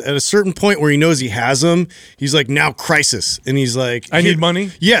 Like at a certain point where he knows he has them, he's like, now crisis. And he's like, I need money?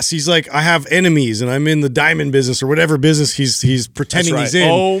 Yes. He's like, I have enemies and I'm in the diamond business or whatever business he's pretending That's he's right.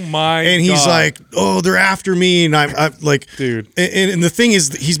 in. Oh my And he's God. like, oh, they're after me. And I'm like, Dude. And the thing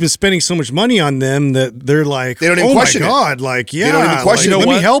is, he's been spending so much money on them that they're like, They don't even oh question my it. God. Like, yeah. don't even question like, it.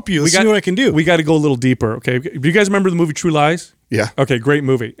 let me help you. Let's see what I can do. We got to go a little deeper, okay? Do you guys remember the movie True Lies? Yeah. Okay, great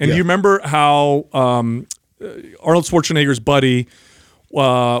movie. And Yeah. you remember how Arnold Schwarzenegger's buddy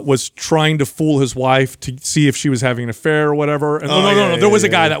was trying to fool his wife to see if she was having an affair or whatever? And no. There was a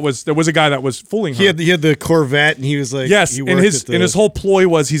guy that was fooling her. He had the Corvette and he was like, Yes, he and worked his at the- and his whole ploy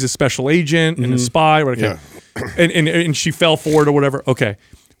was he's a special agent and a spy. Okay, and she fell for it or whatever. Okay,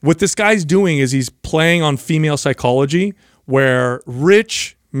 what this guy's doing is he's playing on female psychology, where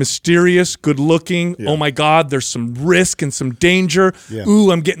rich, mysterious, good-looking. Oh my God, there's some risk and some danger. Yeah.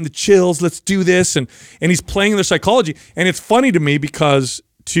 Ooh, I'm getting the chills. Let's do this, and he's playing their psychology. And it's funny to me because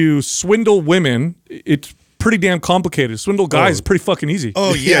to swindle women, it's pretty damn complicated. Swindle guys is pretty fucking easy.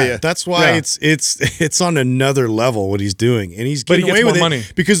 Oh Yeah, yeah, yeah. that's why Yeah. it's on another level what he's doing, and he's But he getting gets away with more it money.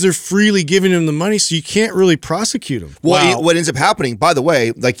 because they're freely giving him the money, so you can't really prosecute him. Well, what ends up happening, by the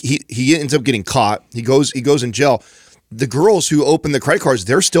way, like he ends up getting caught. He goes in jail. The girls who open the credit cards,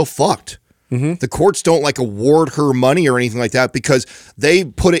 they're still fucked. The courts don't like award her money or anything like that because they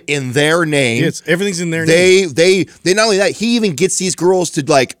put it in their name. Everything's in their name. They not only that, he even gets these girls to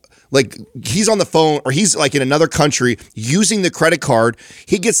like he's on the phone or he's like in another country using the credit card.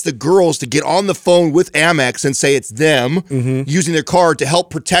 He gets the girls to get on the phone with Amex and say it's them using their card to help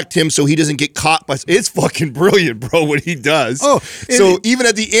protect him so he doesn't get caught by. It's fucking brilliant, bro, what he does. Oh, so even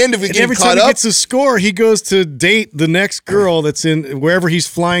at the end, if we And get every caught time he up, gets a score, he goes to date the next girl that's in wherever he's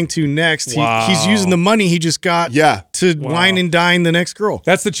flying to next. Wow. He's using the money he just got to wine and dine the next girl.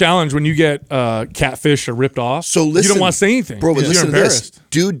 That's the challenge when you get catfish or ripped off. So listen, you don't want to say anything, bro. But 'cause you're listen to this. embarrassed.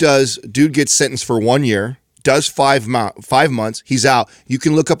 Dude gets sentenced for 1 year. does 5 months, he's out. You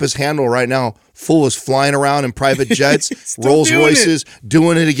can look up his handle right now. Fool is flying around in private jets, Rolls Royces,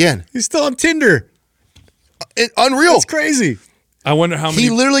 doing it again. He's still on Tinder. Unreal. It's crazy. I wonder how many. He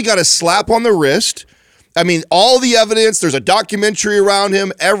literally got a slap on the wrist. I mean, all the evidence, there's a documentary around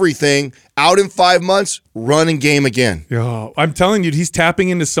him, everything. Out in 5 months, running game again. Yeah, I'm telling you, he's tapping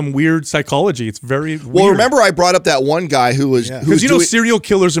into some weird psychology. It's very weird. Well, remember I brought up that one guy who was because serial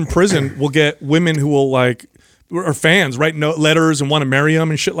killers in prison will get women who will are fans, write letters and want to marry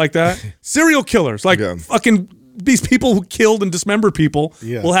them and shit like that. Serial killers, fucking these people who killed and dismembered people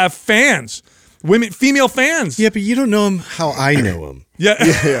will have fans, female fans. Yeah, but you don't know him how I know him. Yeah.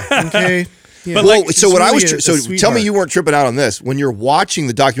 Okay. Yeah. But so what really I was tell me you weren't tripping out on this when you're watching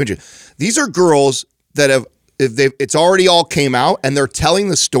the documentary. These are girls that it's already all came out and they're telling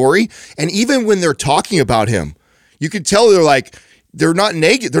the story, and even when they're talking about him, you can tell they're not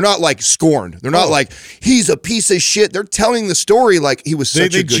naked. They're not like scorned. They're not like he's a piece of shit. They're telling the story like he was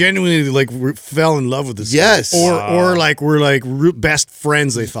such a good. They genuinely fell in love with this. Yes, guy. Or we're best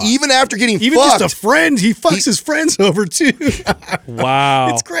friends. They thought even after getting fucked, just a friend. He fucks his friends over too. Wow,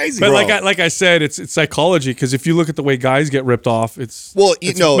 it's crazy. But like I said, it's psychology because if you look at the way guys get ripped off, it's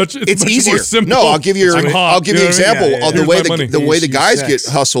easier. Simple. No, I'll give you an example of the way the guys get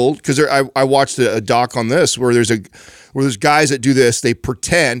hustled because I watched a doc on this where there's guys that do this. They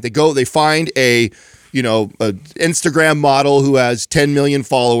pretend they find a Instagram model who has 10 million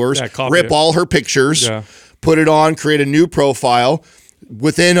followers, rip all her pictures, put it on, create a new profile.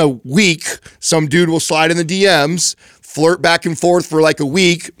 Within a week, some dude will slide in the DMs, flirt back and forth for like a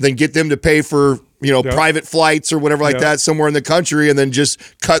week, then get them to pay for private flights or whatever like that somewhere in the country, and then just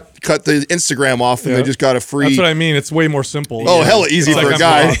cut the Instagram off, and they just got a free. That's what I mean. It's way more simple. Oh, hella easy for a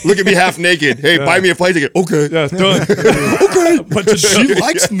guy. Look at me half naked. Hey, buy me a flight ticket. Okay. Yeah, done. Okay. She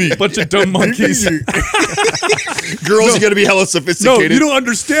likes me. Bunch of dumb monkeys. Girls are going to be hella sophisticated. No, you don't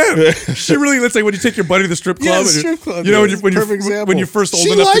understand. She really, let's say when you take your buddy to the strip club. Strip club. When you're first old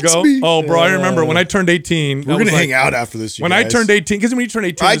enough to go. Me. Oh, bro, I remember when I turned 18. We're going to hang out after this, I turned 18, because when you turn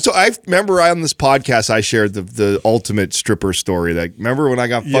 18. I remember on this podcast I shared the ultimate stripper story. Remember when I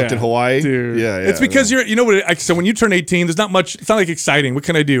got fucked in Hawaii? Dude. Yeah. It's because so when you turn 18, there's not much, it's not like exciting. What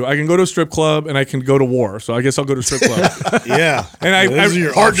can I do? I can go to a strip club and I can go to war. So I guess I'll go to a strip club. Yeah.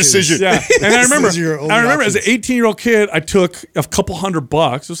 And hard decision. Yeah. And I remember as an 18-year-old kid, I took a couple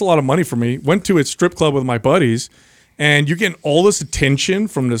 $100. It was a lot of money for me. Went to a strip club with my buddies, and you're getting all this attention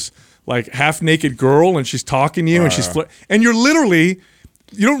from this like half naked girl, and she's talking to you, and she's and you're literally.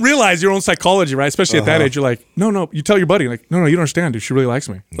 You don't realize your own psychology, right? Especially at that age, you're like, no. You tell your buddy, like, no, you don't understand, dude. She really likes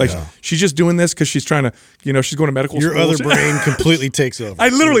me. Like, she's just doing this because she's trying to, she's going to medical school. Your other brain completely takes over. I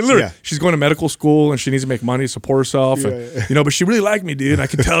literally, she's going to medical school and she needs to make money to support herself. And, but she really liked me, dude. I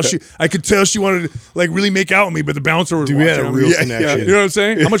could tell she wanted to like really make out with me, but the bouncer was we had a real connection. You know what I'm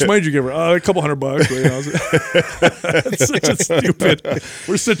saying? How much money did you give her? A couple $100. It's such a stupid.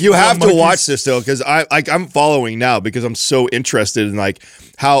 We're such. You have to watch this though, because I'm following now because I'm so interested in like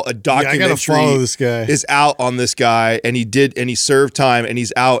how a documentary this guy. is out on this guy, and he served time, and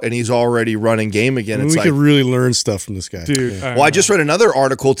he's out, and he's already running game again. We could really learn stuff from this guy, dude. I just read another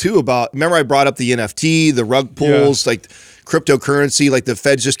article too about. Remember, I brought up the NFT, the rug pulls, like cryptocurrency. Like the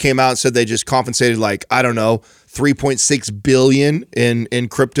Feds just came out and said they just compensated like $3.6 billion in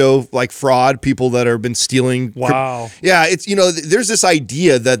crypto like fraud. People that have been stealing. Wow. Yeah, it's there's this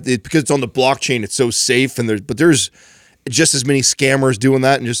idea that because it's on the blockchain, it's so safe, and there's just as many scammers doing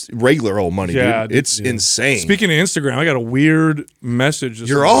that and just regular old money, dude. It's insane. Speaking of Instagram, I got a weird message.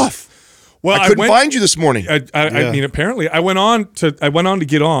 You're off. Well, I couldn't find you this morning. I mean, apparently, I went on to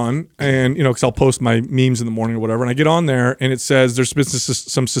get on, and because I'll post my memes in the morning or whatever, and I get on there, and it says there's been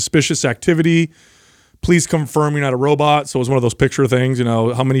some suspicious activity. Please confirm you're not a robot. So it was one of those picture things,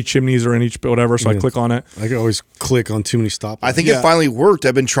 how many chimneys are in each, whatever. So I click on it. I can always click on too many stop. I think it finally worked.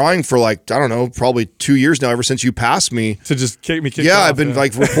 I've been trying for probably 2 years now, ever since you passed me. To just kick me off. I've been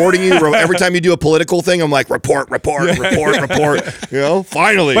reporting you. Every time you do a political thing, I'm like, report.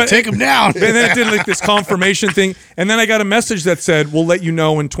 Finally. But take them down. And then it did like this confirmation thing. And then I got a message that said, we'll let you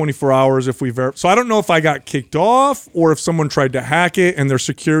know in 24 hours if we verify. So I don't know if I got kicked off or if someone tried to hack it and their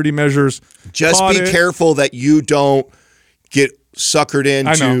security measures. Just be careful that you don't get suckered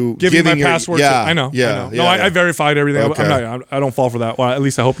into giving my password. Yeah, I know. Yeah, I verified everything. Okay. I don't fall for that. Well, at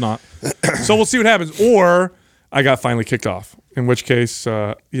least I hope not. So we'll see what happens. Or I got finally kicked off. In which case,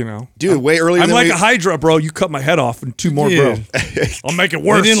 dude, way earlier. I'm like a Hydra, bro. You cut my head off and 2 more, bro. I'll make it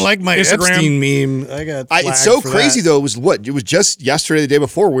worse. I didn't like my Epstein meme. It's so crazy though. It was just yesterday, the day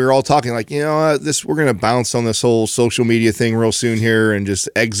before. We were all talking like, we're gonna bounce on this whole social media thing real soon here and just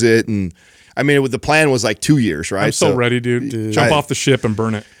exit. And I mean, the plan was like 2 years, right? I'm so ready, dude. Jump off the ship and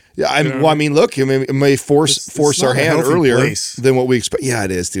burn it. Yeah, I mean, look, it may force our hand earlier than what we expect. Yeah,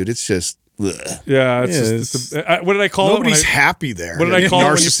 it is, dude. It's just. Ugh. Yeah, what did I call it? Nobody's happy there. What did I call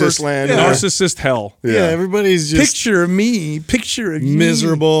narcissist it? land? Narcissist hell. Yeah, everybody's just picture of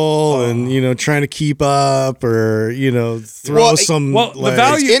miserable and trying to keep up or throw the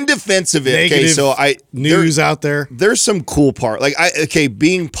value in defense of it. Okay, so news out there. There's some cool part, like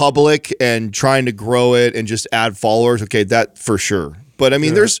being public and trying to grow it and just add followers. Okay, that for sure. But I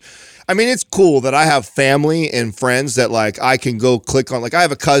mean, it's cool that I have family and friends that like I can go click on. Like I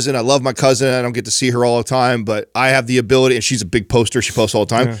have a cousin. I love my cousin. I don't get to see her all the time, but I have the ability, and she's a big poster. She posts all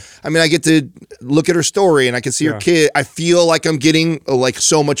the time. Yeah. I mean, I get to look at her story and I can see her kid. I feel like I'm getting like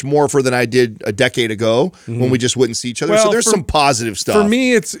so much more for than I did a decade ago when we just wouldn't see each other. Well, so there's some positive stuff. For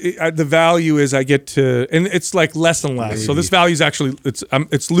me, the value is I get to, and it's like less and less. So this value is actually,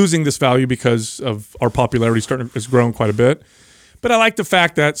 it's losing this value because of our popularity has grown quite a bit. But I like the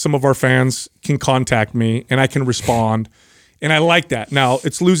fact that some of our fans can contact me and I can respond, and I like that. Now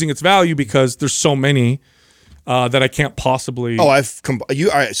it's losing its value because there's so many that I can't possibly. Oh,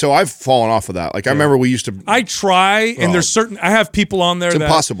 so I've fallen off of that. Like I remember we used to. I try, and there's I have people on there that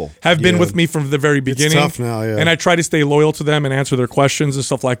impossible. Have been with me from the very beginning. It's tough now, and I try to stay loyal to them and answer their questions and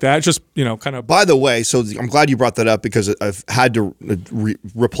stuff like that. Just kind of. By the way, so I'm glad you brought that up because I've had to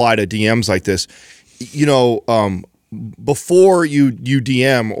reply to DMs like this. Before you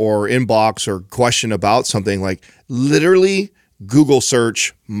DM or inbox or question about something, like literally Google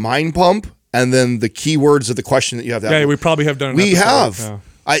search Mind Pump and then the keywords of the question that you have. Yeah, we probably have done. We have. Yeah.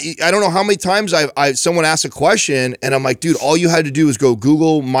 I don't know how many times someone asked a question and I'm like, dude, all you had to do is go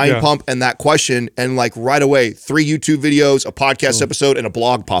Google Mind Pump and that question, and like right away 3 YouTube videos, a podcast episode, and a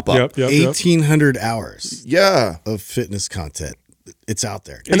blog pop up. 1,800 hours. Yeah, of fitness content. It's out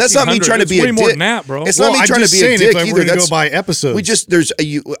there, and that's not me trying to be a dick. Way more than that, bro. It's not me trying to be a dick either. That's go by episodes. We just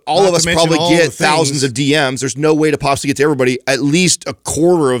all of us probably get thousands of DMs. There's no way to possibly get to everybody. At least a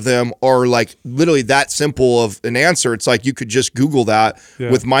quarter of them are like literally that simple of an answer. It's like you could just Google that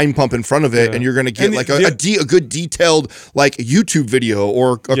with Mind Pump in front of it, and you're going to get like a good detailed like YouTube video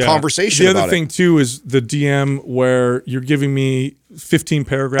or a conversation. The other thing too is the DM where you're giving me 15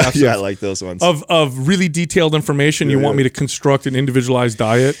 paragraphs I like those ones of really detailed information. You want me to construct an individualized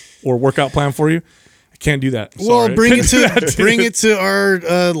diet or workout plan for you. I can't do that. Well, bring it to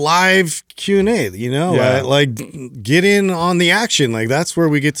our live Q&A, like get in on the action. Like that's where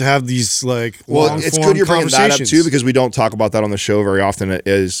we get to have these like it's good you're bringing that up too, because we don't talk about that on the show very often.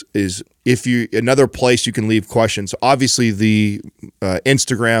 Is if you another place you can leave questions. Obviously the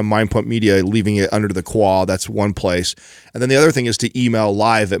Instagram Mind Pump Media, leaving it under the quad, that's one place. And then the other thing is to email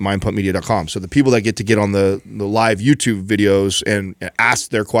live@mindpumpmedia.com. So the people that get on the live YouTube videos and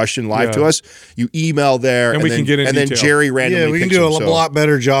ask their question live to us, you email there, and we can get in detail. Then Jerry randomly. Yeah, we can do a lot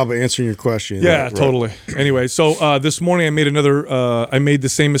better job of answering your question. Yeah, totally. Anyway, so this morning I made I made the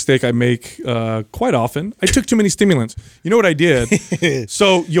same mistake I make quite often. I took too many stimulants. You know what I did?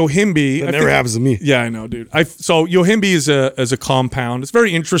 So Yohimbe. That never happens to me. Yeah, I know, dude. So Yohimbe is a compound. It's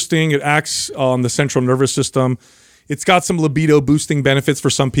very interesting. It acts on the central nervous system. It's got some libido boosting benefits for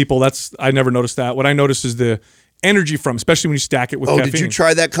some people. I never noticed that. What I noticed is the energy from, especially when you stack it with caffeine. Did you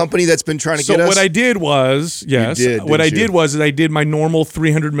try that company that's been trying to get us? So what I did was, I did my normal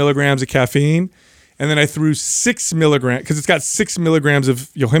 300 milligrams of caffeine, and then I threw 6 milligrams, because it's got 6 milligrams of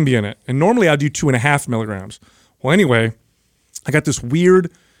Yohimbe in it. And normally I'll do 2.5 milligrams. Well, anyway, I got this weird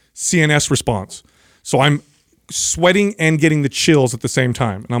CNS response. So I'm sweating and getting the chills at the same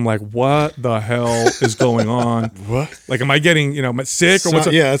time, and I'm like, "What the hell is going on? What? Like, am I getting sick or what's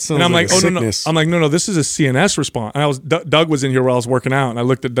up?" Yeah, it sounds and I'm like "Oh sickness. no!" I'm like, "No, this is a CNS response." And Doug was in here while I was working out, and I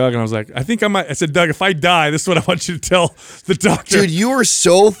looked at Doug and I was like, "I think I might." I said, "Doug, if I die, this is what I want you to tell the doctor." Dude, you are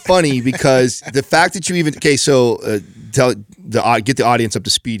so funny because the fact that you even get the audience up to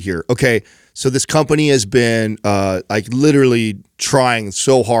speed here. Okay. So this company has been literally trying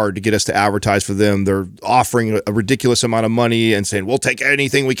so hard to get us to advertise for them. They're offering a ridiculous amount of money and saying, we'll take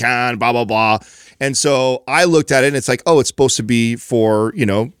anything we can, blah, blah, blah. And so I looked at it and it's like, oh, it's supposed to be for,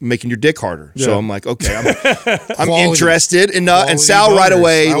 making your dick harder. Yeah. So I'm like, okay, I'm interested. And Sal right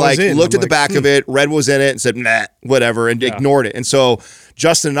away looked at the back of it, read what was in it and said, nah, whatever, and ignored it. And so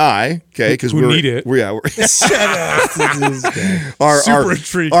Justin and I, because we need it. We're super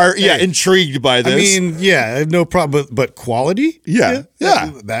intrigued. Intrigued by this. I mean, yeah, no problem. But quality? Yeah.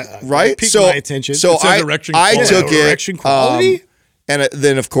 That right? piqued my attention. So I took it. Erection quality? And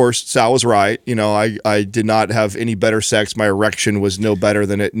then, of course, Sal was right. You know, I did not have any better sex. My erection was no better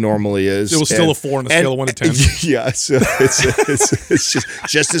than it normally is. It was still a 4 on a scale of 1 to 10. Yeah, so it's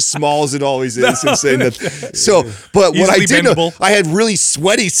just as small as it always is. But what I did know, I had really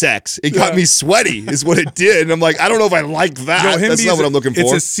sweaty sex. It got me sweaty, is what it did. And I'm like, I don't know if I like that. That's not what I'm looking for.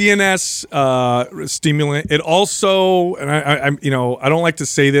 It's a CNS stimulant. It also, and I don't like to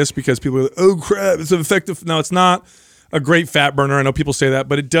say this because people are like, oh crap, it's effective. No, it's not a great fat burner. I know people say that,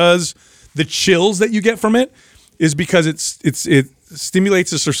 but it does. The chills that you get from it is because it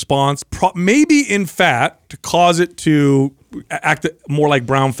stimulates this response, maybe in fat, to cause it to act more like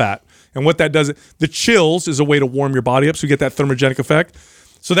brown fat. And what that does, the chills is a way to warm your body up, so you get that thermogenic effect.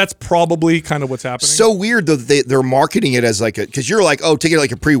 So that's probably kind of what's happening. So weird though that they're marketing it as like because you're like, oh, take it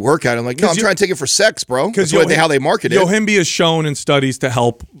like a pre-workout. I'm like, no, I'm trying to take it for sex, bro. Because how they market it. Yohimbe is shown in studies to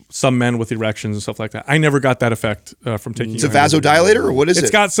help some men with erections and stuff like that. I never got that effect from taking. It's a vasodilator, or what is it?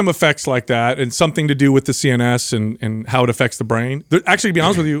 It's got some effects like that, and something to do with the CNS and how it affects the brain. Actually, to be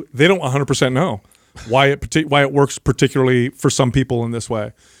honest with you, they don't 100% know why it works particularly for some people in this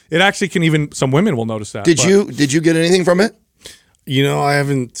way. It actually can even some women will notice that. Did you get anything from it? You know, I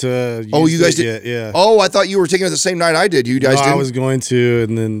haven't. You guys did? Yeah. Oh, I thought you were taking it the same night I did. You guys did? I was going to,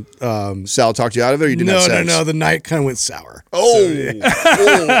 and then Sal talked you out of it. Or you didn't have sex? No. The night kind of went sour. Oh,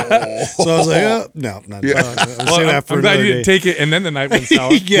 so I was like, oh, no, not. I'm glad you didn't take it, and then the night went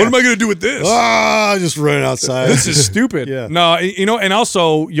sour. Yeah. What am I going to do with this? Just running outside. This is stupid. Yeah. No, and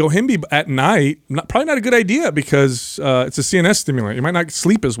also Yohimbe at night, probably not a good idea because it's a CNS stimulant. You might not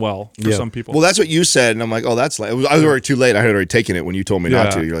sleep as well for some people. Well, that's what you said, and I'm like, oh, that's like I was already too late. I had already taken it when you told me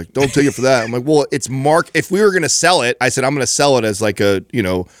not to. You're like, don't take it for that. I'm like, well, it's if we were going to sell it, I said I'm going to sell it as like a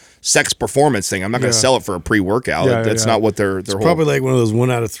sex performance thing. I'm not going to sell it for a pre-workout. That's not what they're probably like one of those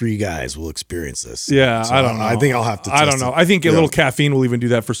 1 out of 3 guys will experience this. Yeah, so I don't know. I think I'll have to test I don't know. I think a little caffeine will even do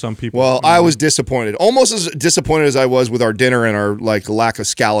that for some people. Well, I was disappointed. Almost as disappointed as I was with our dinner and our like lack of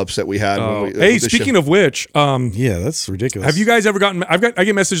scallops that we had. Hey, speaking of which, yeah, that's ridiculous. Have you guys ever gotten I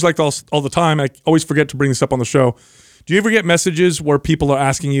get messages like this all the time. I always forget to bring this up on the show. Do you ever get messages where people are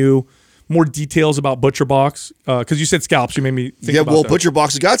asking you more details about ButcherBox? Because you said scallops, you made me think about that.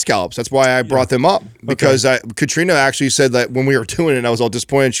 ButcherBox has got scallops. That's why I brought them up. Because Katrina actually said that when we were doing it, and I was all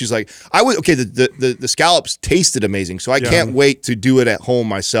disappointed. She's like, the scallops tasted amazing, so I can't wait to do it at home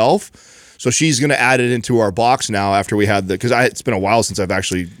myself. So she's going to add it into our box now after we had because it's been a while since I've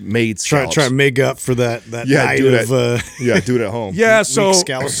actually made scallops. Try to make up for that night do it at home. Yeah,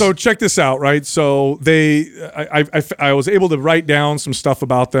 so check this out, right? So I was able to write down some stuff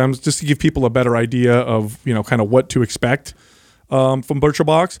about them just to give people a better idea of kind of what to expect from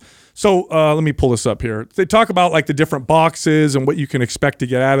ButcherBox. So let me pull this up here. They talk about like the different boxes and what you can expect to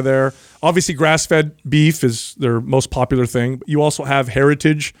get out of there. Obviously, grass-fed beef is their most popular thing. You also have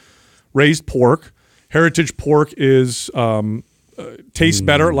heritage raised pork. Heritage pork is tastes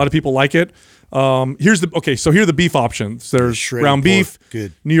better. A lot of people like it. Here are the beef options. There's ground beef,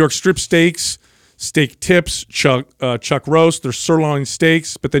 New York strip steaks, steak tips, chuck roast. There's sirloin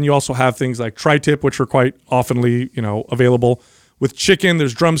steaks, but then you also have things like tri-tip, which are quite oftenly available. With chicken,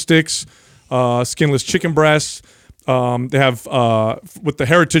 there's drumsticks, skinless chicken breasts. They have with the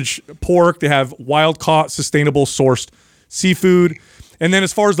heritage pork, they have wild caught, sustainable sourced seafood. And then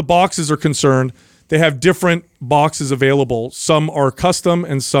as far as the boxes are concerned, they have different boxes available. Some are custom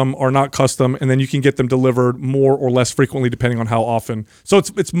and some are not custom, and then you can get them delivered more or less frequently depending on how often. So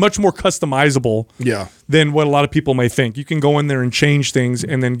it's much more customizable than what a lot of people may think. You can go in there and change things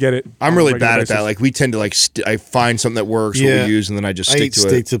and then get it. I'm really bad at that. Like we tend to I find something that works, what we use, and then I just stick to it.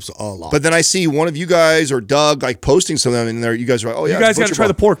 Steak tips a lot. But then I see one of you guys or Doug like posting something in there. You guys are like, oh yeah, you guys got to try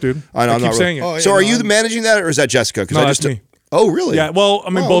the pork, dude. I know. I keep saying it. So are you managing that, or is that Jessica? No, that's me. Oh, really? Yeah, well, I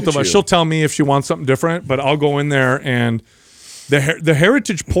mean, both of us. She'll tell me if she wants something different, but I'll go in there and the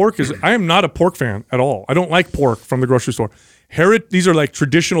heritage pork is. I am not a pork fan at all. I don't like pork from the grocery store. These are like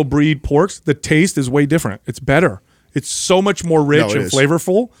traditional breed porks. The taste is way different. It's better. It's so much more rich and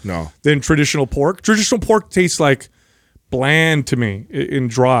flavorful than traditional pork. Traditional pork tastes like bland to me and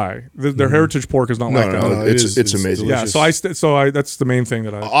dry. Their heritage pork is not like that. No, it's amazing. Yeah, so that's the main thing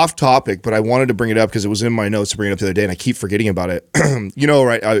that I. Off topic, but I wanted to bring it up because it was in my notes to bring it up the other day, and I keep forgetting about it.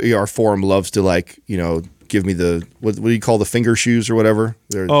 Right? Our forum loves to give me the what do you call the finger shoes or whatever?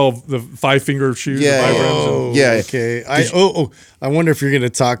 The 5 finger shoes. Okay. I wonder if you're going to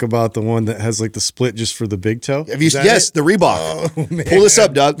talk about the one that has like the split just for the big toe. The Reebok. Oh, pull this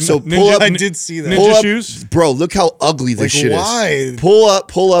up, Doug. So pull up. I did see that. Ninja shoes, bro. Look how ugly this shit is. Pull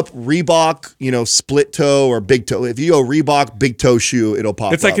up Reebok. Split toe or big toe. If you go Reebok big toe shoe, it'll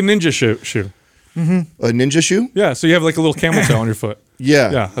pop. It's like a ninja shoe. A ninja shoe? Yeah, so you have like a little camel toe on your foot.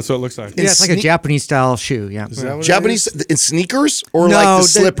 Yeah. Yeah, that's what it looks like. Yeah, it's like a Japanese style shoe. Yeah. Japanese in sneakers or like the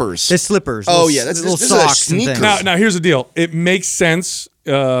slippers? The slippers. Oh, little- yeah, that's- little this is a socks and sneaker. things. Now, here's the deal. It makes sense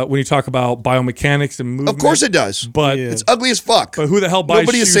when you talk about biomechanics and movement. Of course it does. But It's ugly as fuck. But who the hell buys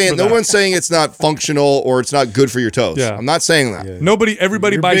Nobody is shoes saying. for No that? one's saying it's not functional or it's not good for your toes. Yeah. I'm not saying that.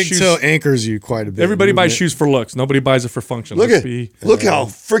 everybody Your buys big shoes. toe anchors you quite a bit. Everybody buys Movement. shoes for looks. Nobody buys it for function. Look Let's at be- look how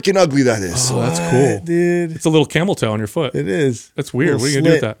freaking ugly that is. Oh, that's cool. dude. It's a little camel toe on your foot. It is. That's weird. Little What are you gonna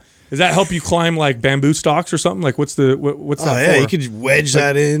do with slit. that? Does that help you climb like bamboo stalks or something? Like what's that Oh for? yeah, you could wedge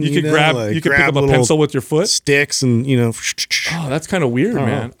that in. You could know, grab. like You could pick up a little pencil with your foot. sticks, and Oh, that's kind of weird,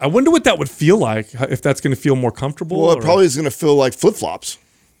 man. I wonder what that would feel like. If that's going to feel more comfortable. Well, it or- probably is going to feel like flip flops,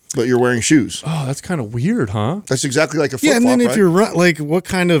 but you're wearing shoes. Oh, that's kind of weird, huh? That's exactly like a flip yeah. flop. And then if right? you're like, what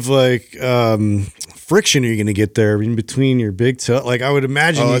kind of like friction are you going to get there in between your big toe? Like I would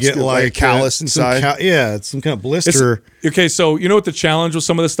imagine Oh, you that's get good. Like a callus some inside? some kind of blister. Okay, so you know what the challenge with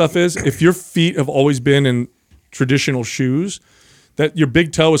some of this stuff is? If your feet have always been in traditional shoes, that your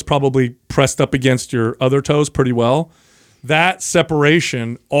big toe is probably pressed up against your other toes pretty well. That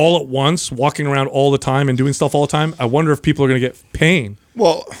separation all at once, walking around all the time and doing stuff all the time, I wonder if people are going to get pain.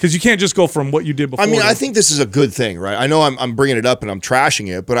 Well, Because you can't just go from what you did before. I mean, to- I think this is a good thing, right? I know I'm bringing it up and I'm trashing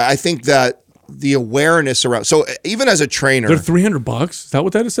it, but I think that the awareness around. So even as a trainer, they're $300. Is that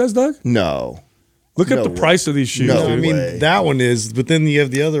what that says, Doug? no. Look No at the way. price of these shoes. No dude. I mean, way. that one is, but then you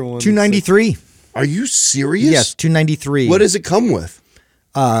have the other one. that's $293. Are you serious? Yes, $293. What does it come with?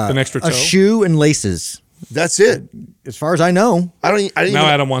 An extra toe. a shoe and laces? That's it. As far as I know. I don't Now even.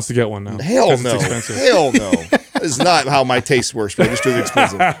 Adam wants to get one now. Hell 'cause no. It's expensive. Hell no. That is not how my taste works, but it's too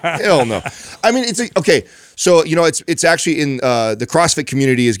expensive. Hell no. I mean, okay. So, it's actually in the CrossFit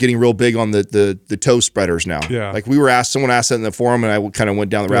community is getting real big on the toe spreaders now. Yeah. Like someone asked that in the forum, and I kind of went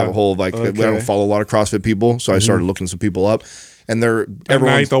down the rabbit hole of like, I don't follow a lot of CrossFit people. So I started looking some people up. And At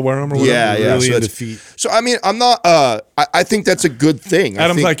everyone night they'll wear them or whatever. yeah, really so into it's- feet. So I mean, I'm not. I think that's a good thing. I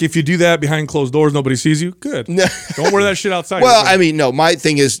Adam's think, like, if you do that behind closed doors, nobody sees you. Good. Don't wear that shit outside. well, I mean, no. My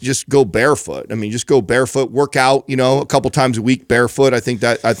thing is just go barefoot. I mean, just go barefoot. Work out. A couple times a week barefoot. I think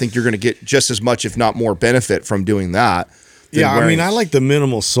you're going to get just as much, if not more, benefit from doing that. than Yeah, I wearing- mean, I like the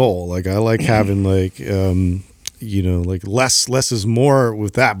minimal sole. Like I like having like like less is more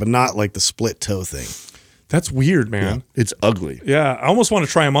with that, but not like the split toe thing. that's weird, man. it's ugly. Yeah, I almost want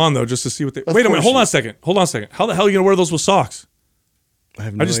to try them on though, just to see what they. Of Wait a minute, course hold on you- a second. Hold on a second. How the hell are you gonna wear those with socks? I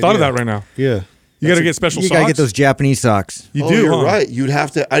just thought of that right now. Yeah. You got to get special You socks. got to get those Japanese socks. You Oh, do, you're huh? right. You'd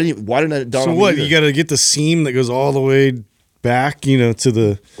have to. I didn't. Why didn't I? dawn So on me what? either? You got to get the seam that goes all the way back, to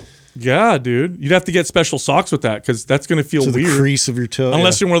the Yeah, dude. You'd have to get special socks with that because that's gonna feel the weird. crease of your toe.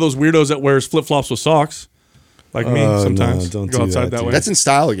 Unless you're one of those weirdos that wears flip flops with socks, like me no, sometimes. don't go do outside that, that dude. way. That's in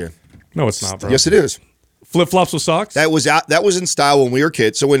style again. No, it's not, bro. Yes, it is. Flip flops with socks. That was in style when we were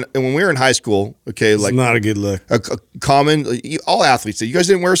kids. So when we were in high school, okay, it's like not a good look. a common, all athletes did. You guys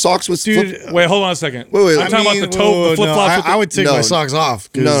didn't wear socks with Dude, flip- wait, hold on a second. Wait, I'm talking about the toe, the flip flops. with the, I would take No. my socks off.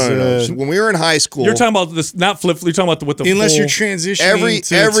 'Cause, No. So when we were in high school, You're talking about this, not flip. You're talking about with the unless full, you're transitioning every to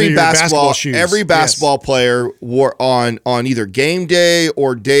basketball your basketball shoes. every basketball player wore on either game day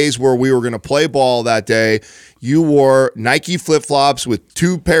or days where we were going to play ball that day. You wore Nike flip-flops with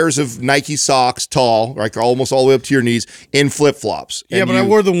 2 pairs of Nike socks, tall, like almost all the way up to your knees, in flip-flops. Yeah, but I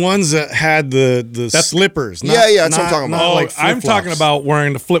wore the ones that had the slippers. Yeah, that's what I'm talking about. Oh, like I'm flip-flops. talking about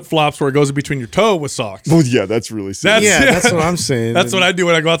wearing the flip flops where it goes in between your toe with socks. Well, yeah, that's really sick. That's That's what I'm saying. That's what I do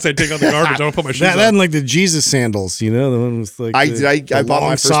when I go outside, take out the garbage. I don't put my shoes That on. and like the Jesus sandals, the one with like I the bought my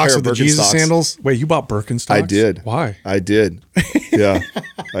long first socks pair with of the Jesus Birkenstocks. sandals. Wait, you bought Birkenstocks? I did. Why? I did. Yeah,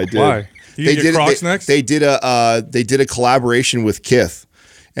 I did. Why? You gonna get Crocs next? They did a collaboration with Kith,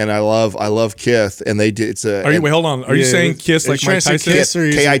 and I love Kith, and they did. It's a. Wait, hold on. Are you saying Kiss like Mike Tyson? Kiss or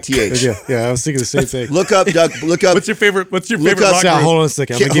K-I-T-H. Yeah, I was thinking the same thing. Look up, Doug. Look up. What's your favorite Look rock up- Sal, group? hold on a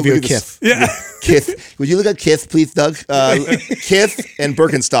second. I'm gonna give you a Look at this. kiss. Yeah. Kith. Would you look at Kith, please, Doug? Kith and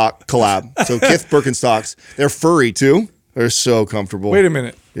Birkenstock collab. So Kith Birkenstocks. They're furry too. They're so comfortable. Wait a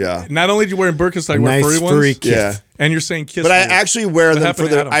minute. Yeah. Not only do you wear Birkenstock, you wear Nice furry furry ones. Kith. Yeah. And you're saying Kiss. But I weird. actually wear What them happened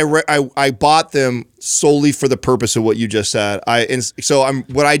for to the. Adam? I bought them solely for the purpose of what you just said. So I'm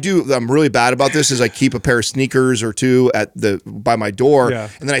really bad about this is I keep a pair of sneakers or two by my door, Yeah.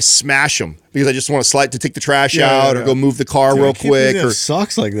 and then I smash them because I just want to take the trash Yeah, out yeah, or go move the car Dude, I real can't believe quick. they have Or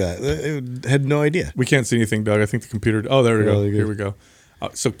socks like that. I had no idea. We can't see anything, Doug. I think the computer. Oh, there we go. Really good. Here we go.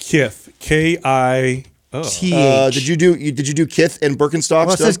 So Kith, Kith. TH. Did you do Kith and Birkenstocks?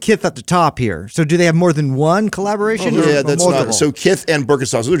 Well, it says Kith at the top here. So do they have more than one collaboration? Yeah, that's multiple? not. So Kith and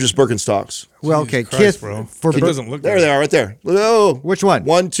Birkenstocks. Those are just Birkenstocks. Well, okay, Christ, Kith bro. for It doesn't look There good. they are, right there. Oh, Which one?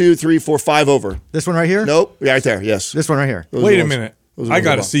 1, 2, 3, 4, 5 over. This one right here? Nope, yeah, right there. Yes. This one right here. Those are Wait the a ones. minute. Those are I the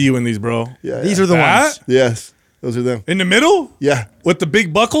got to ones. see you in these, bro. Yeah, These are the That? ones. Yes, those are them. In the middle? Yeah. With the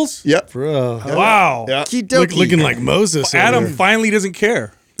big buckles? Yep. Bro. Wow. Yeah. Okie-dokie. Looking like Moses. over Adam there. finally doesn't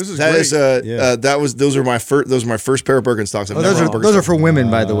care. This is That great. is those are my first pair of Birkenstocks. I've Oh, never those are for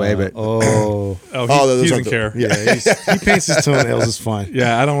women, by the way. But Oh. oh, those he aren't doesn't care. Yeah. He paints his toenails. It's fine.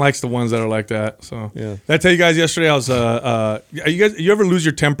 Yeah, I don't like the ones that are like that. So, Yeah. Did I tell you guys yesterday? I was, you ever lose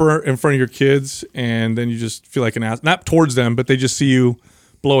your temper in front of your kids and then you just feel like an ass? Not towards them, but they just see you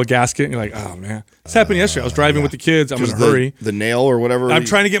blow a gasket and you're like, oh man, this happened yesterday. I was driving with the kids. I'm in a hurry. The nail or whatever. I'm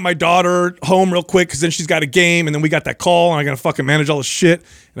trying to get my daughter home real quick because then she's got a game, and then we got that call, and I got to fucking manage all this shit.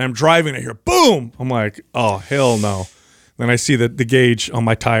 And I'm driving, and I hear boom. I'm like, oh hell no. Then I see the gauge on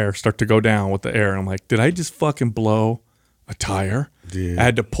my tire start to go down with the air. And I'm like, did I just fucking blow a tire? Dude. I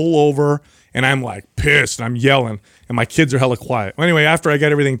had to pull over, and I'm like pissed, and I'm yelling, and my kids are hella quiet. Well, anyway, after I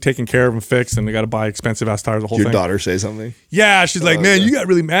got everything taken care of and fixed, and I got to buy expensive ass tires, the whole Your thing. daughter say something? Yeah, she's like, man, you got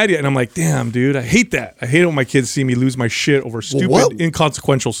really mad yet? And I'm like, damn, dude, I hate that. I hate it when my kids see me lose my shit over stupid, what?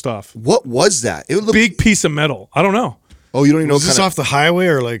 inconsequential stuff. What was that? It looked. Big piece of metal. I don't know. Oh, you don't even know. Was this off the highway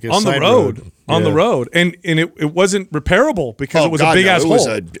or like a On the side road. On the Yeah. road. And it wasn't repairable because it was a big ass hole.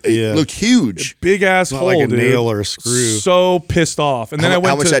 It looked huge. Big ass Not hole, like a dude. nail or a screw. So pissed off. And then I went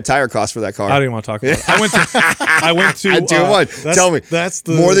How much to that tire cost for that car? I didn't want to talk about it. I went to I do one. Tell me. That's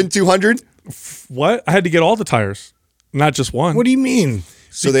the More than 200. what? I had to get all the tires, not just one. What do you mean?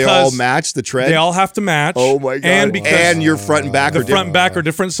 So they all Because match the tread. They all have to match. Oh my god! And because and your front and back the are front and back are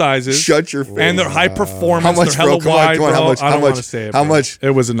different sizes. Shut your face. And they're high performance. How much, they're hella bro? Come on, wide, come on. bro. How much? I don't How want to much? say it. How bro. much? It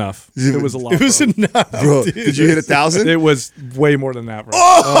was enough. It was a lot. It was bro. enough, Bro, dude. did you hit 1,000? It was way more than that, bro.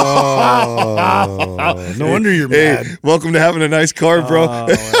 Oh, no wonder you're Hey, mad. welcome to having a nice car, bro.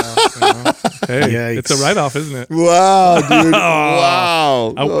 Hey, Yikes. it's a write-off, isn't it? Wow, dude.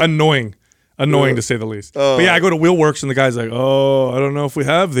 Wow. Annoying to say the least. But yeah, I go to Wheelworks and the guy's like, "Oh, I don't know if we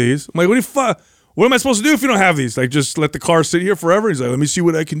have these." I'm like, "What am I supposed to do if you don't have these? Like, just let the car sit here forever?" He's like, "Let me see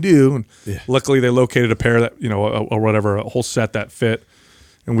what I can do." And luckily, they located a pair that or whatever, a whole set that fit,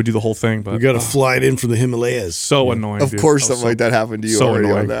 and we do the whole thing. But We got to fly it in from the Himalayas. so annoying. Of dude. course, I was something like that happened to you so already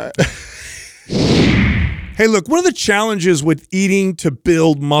annoying. on that. Hey, look, one of the challenges with eating to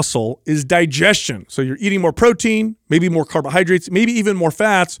build muscle is digestion. So you're eating more protein, maybe more carbohydrates, maybe even more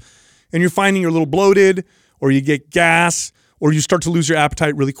fats, and you're finding you're a little bloated, or you get gas, or you start to lose your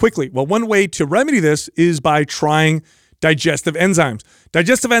appetite really quickly. Well, one way to remedy this is by trying digestive enzymes.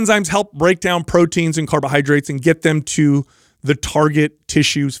 Digestive enzymes help break down proteins and carbohydrates and get them to the target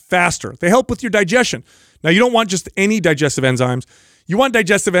tissues faster. They help with your digestion. Now, you don't want just any digestive enzymes. You want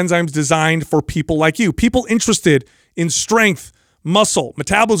digestive enzymes designed for people like you, people interested in strength, muscle,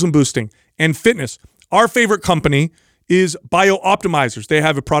 metabolism boosting, and fitness. Our favorite company is BioOptimizers. They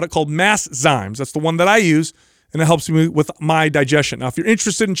have a product called Masszymes. That's the one that I use, and it helps me with my digestion. Now, if you're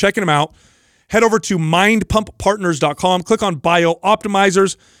interested in checking them out, head over to mindpumppartners.com, click on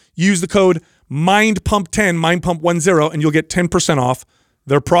BioOptimizers, use the code MINDPUMP10, MINDPUMP10, and you'll get 10% off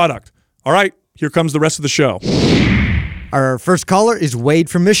their product. All right, here comes the rest of the show. our first caller is Wade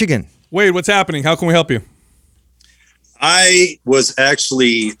from Michigan. Wade, what's happening? How can we help you? I was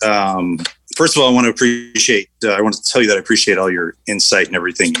actually, first of all, I want to tell you that I appreciate all your insight and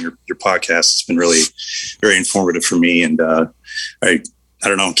everything. Your podcast has been really very informative for me. And I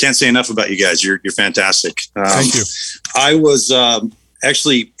don't know, can't say enough about you guys. You're fantastic. Thank you. I was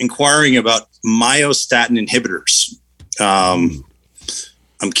actually inquiring about myostatin inhibitors.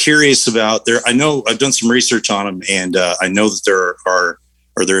 I'm curious about I know I've done some research on them, and I know that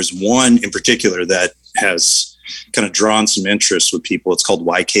there's one in particular that has kind of drawn some interest with people. It's called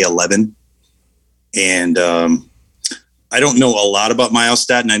YK11. And I don't know a lot about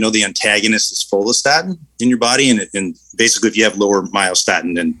myostatin. I know the antagonist is follistatin in your body. And basically, if you have lower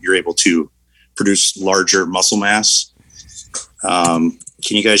myostatin, then you're able to produce larger muscle mass.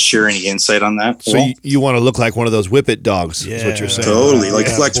 Can you guys share any insight on that? So you want to look like one of those whippet dogs, is what you're saying. Totally, like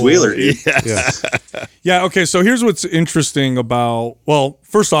Flex Wheeler, dude. Yeah, okay, so here's what's interesting about, well,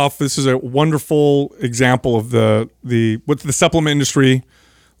 first off, this is a wonderful example of what the supplement industry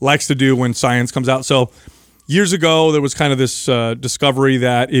likes to do when science comes out. So years ago, there was kind of this discovery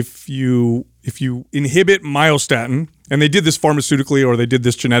that if you inhibit myostatin, and they did this pharmaceutically or they did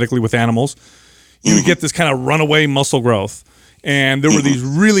this genetically with animals, you would get this kind of runaway muscle growth. And there were these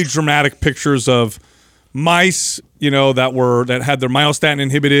really dramatic pictures of mice, that had their myostatin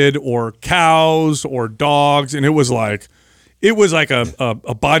inhibited, or cows or dogs, and it was like a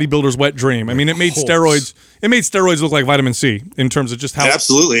bodybuilder's wet dream. I mean, it made steroids look like vitamin C in terms of just how.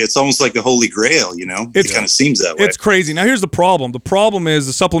 Absolutely, it's almost like the holy grail. It kind of seems that way. It's crazy. Now here's the problem. The problem is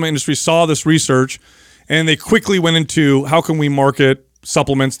the supplement industry saw this research, and they quickly went into how can we market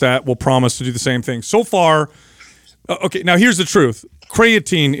supplements that will promise to do the same thing. So far, okay. Now here's the truth.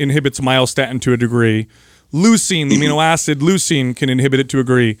 Creatine inhibits myostatin to a degree. Leucine, the amino acid leucine, can inhibit it to a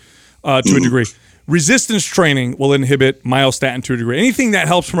degree. Resistance training will inhibit myostatin to a degree. Anything that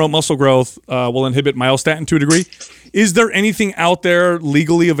helps promote muscle growth will inhibit myostatin to a degree. Is there anything out there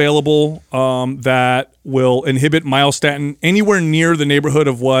legally available that will inhibit myostatin anywhere near the neighborhood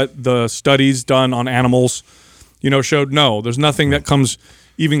of what the studies done on animals, showed? No, there's nothing that comes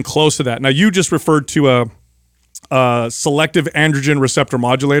even close to that. Now, you just referred to a selective androgen receptor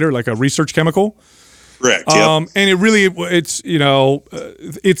modulator, like a research chemical. Correct. Yep. And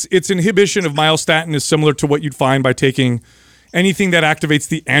its inhibition of myostatin is similar to what you'd find by taking anything that activates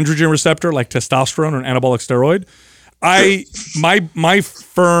the androgen receptor, like testosterone or an anabolic steroid. My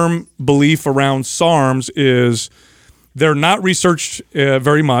firm belief around SARMs is they're not researched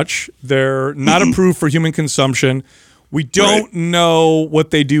very much. They're not approved for human consumption. We don't know what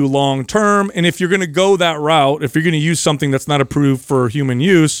they do long term. And if you're going to go that route, if you're going to use something that's not approved for human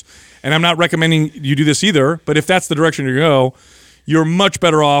use, and I'm not recommending you do this either, but if that's the direction you go, you're much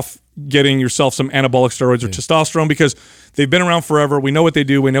better off getting yourself some anabolic steroids or testosterone, because they've been around forever. We know what they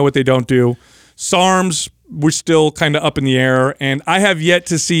do. We know what they don't do. SARMs, we're still kind of up in the air, and I have yet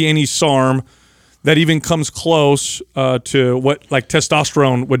to see any SARM that even comes close to what like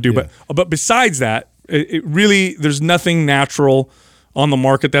testosterone would do. But besides that, it really, there's nothing natural on the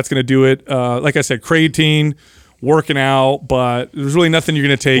market that's going to do it. Like I said, creatine, working out, but there's really nothing you're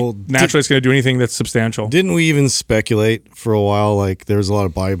going to take naturally that's going to do anything that's substantial. Didn't we even speculate for a while, like there's a lot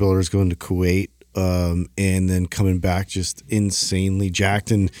of bodybuilders going to Kuwait and then coming back just insanely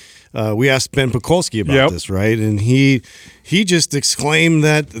jacked? And we asked Ben Pakulski about this, right? And he just exclaimed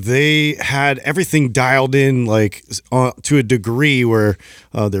that they had everything dialed in, like to a degree where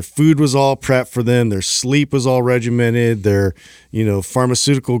their food was all prepped for them, their sleep was all regimented, their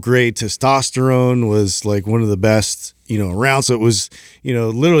pharmaceutical grade testosterone was like one of the best around. So it was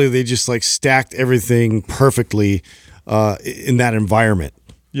literally they just like stacked everything perfectly in that environment.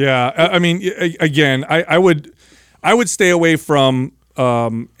 Yeah, I mean, again, I would stay away from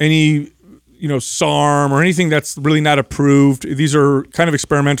any SARM or anything that's really not approved. These are kind of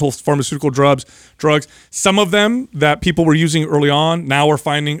experimental pharmaceutical drugs. Some of them that people were using early on now are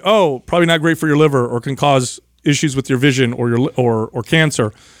finding, probably not great for your liver or can cause issues with your vision or your or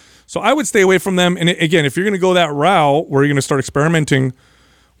cancer. So I would stay away from them. And again, if you're going to go that route where you're going to start experimenting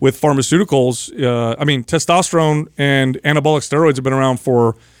with pharmaceuticals, testosterone and anabolic steroids have been around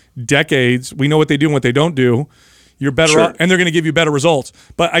for decades. We know what they do and what they don't do. You're better off, and they're going to give you better results.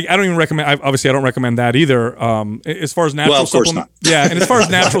 But I don't even recommend. Obviously, I don't recommend that either. As far as natural supplements, and as far as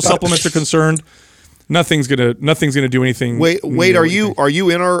natural supplements are concerned, nothing's gonna do anything. Wait, are you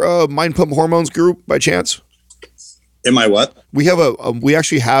in our Mind Pump Hormones group by chance? Am I what? We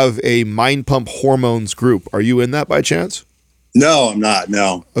actually have a Mind Pump Hormones group. Are you in that by chance? No, I'm not.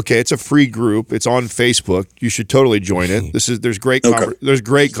 No. Okay, it's a free group. It's on Facebook. You should totally join it. There's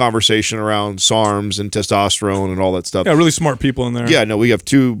great conversation around SARMs and testosterone and all that stuff. Yeah, really smart people in there. Yeah, no, we have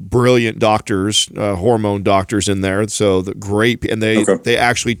two brilliant doctors, hormone doctors in there. So they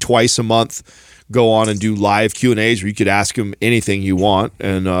actually twice a month go on and do live Q&As where you could ask them anything you want,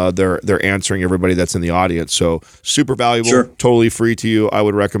 and they're answering everybody that's in the audience. So super valuable, totally free to you. I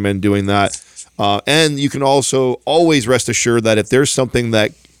would recommend doing that. And you can also always rest assured that if there's something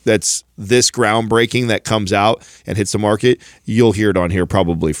that's this groundbreaking that comes out and hits the market, you'll hear it on here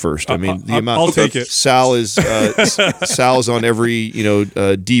probably first. I mean, the amount. I'll take it. Sal's on every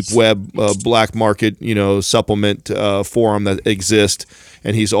deep web black market supplement forum that exists,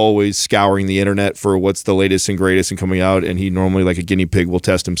 and he's always scouring the internet for what's the latest and greatest and coming out. And he normally, like a guinea pig, will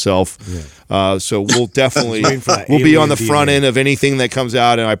test himself. Yeah. So we'll definitely we'll be on the front end of anything that comes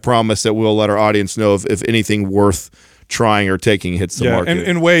out, and I promise that we'll let our audience know if anything worth trying or taking hits the market.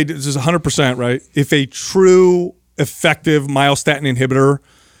 And Wade, this is 100% right. If a true effective myostatin inhibitor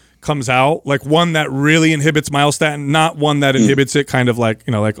comes out, like one that really inhibits myostatin, not one that inhibits it kind of like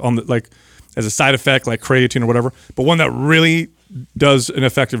as a side effect like creatine or whatever, but one that really does an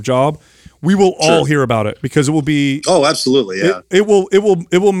effective job, we will all hear about it, because it will be absolutely, yeah. It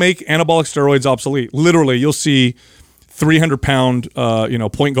will make anabolic steroids obsolete. Literally, you'll see 300-pound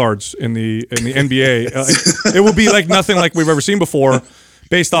point guards in the NBA. It will be like nothing like we've ever seen before,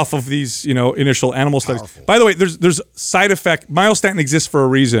 based off of these, initial animal studies. By the way, there's side effect. Myostatin exists for a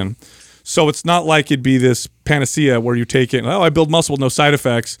reason. So it's not like it'd be this panacea where you take it and, I build muscle with no side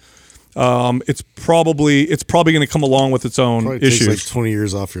effects. It's probably going to come along with its own probably issues. Takes like 20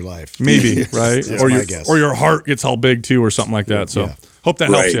 years off your life. Maybe, right? That's or my your guess. or your heart gets all big too, or something like that. So hope that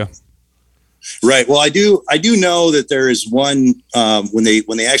helps you. Right. Well, I do know that there is one when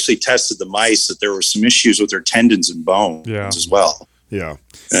they actually tested the mice, that there were some issues with their tendons and bones as well. Yeah.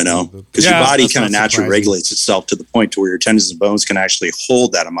 Because your body kind of naturally regulates itself to the point to where your tendons and bones can actually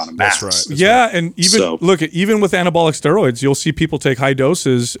hold that amount of mass. That's right. And even with anabolic steroids, you'll see people take high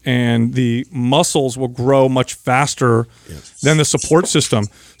doses and the muscles will grow much faster than the support system.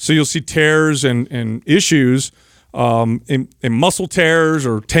 So you'll see tears and issues in muscle tears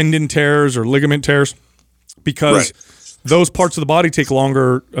or tendon tears or ligament tears because those parts of the body take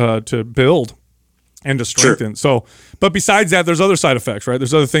longer to build and to strengthen. So, but besides that, there's other side effects, right?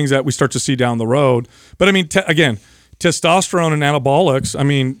 There's other things that we start to see down the road. But I mean, again, testosterone and anabolics. I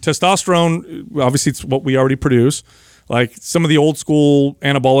mean, testosterone, obviously, it's what we already produce. Like some of the old school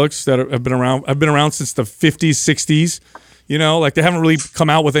anabolics that have been around since the 50s, 60s. Like they haven't really come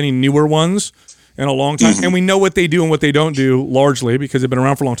out with any newer ones in a long time. And we know what they do and what they don't do largely because they've been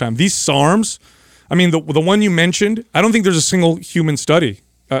around for a long time. These SARMs, I mean, the one you mentioned, I don't think there's a single human study.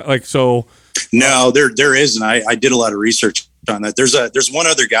 No, there isn't. I did a lot of research on that. There's one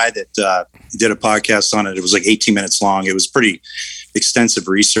other guy that did a podcast on it. It was like 18 minutes long. It was pretty extensive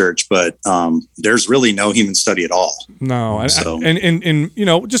research, but there's really no human study at all. No, and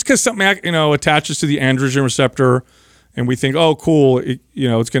just because something attaches to the androgen receptor, and we think, oh, cool,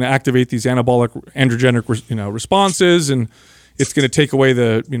 it's going to activate these anabolic androgenic responses, and it's going to take away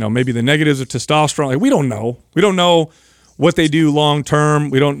the maybe the negatives of testosterone. Like we don't know. We don't know what they do long term.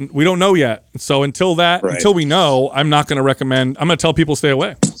 We don't know yet. So until we know, I'm not going to recommend. I'm going to tell people stay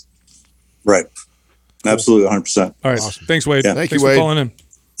away. Right. Cool. Absolutely, 100%. All right. Awesome. Thanks, Wade. Yeah. Thanks you, for Wade. calling in.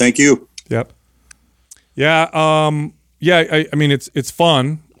 Thank you. Yep. Yeah. I mean, it's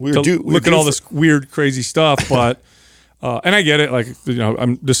fun to look at all this weird, crazy stuff, but. And I get it, like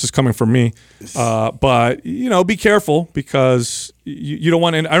this is coming from me, but be careful because you don't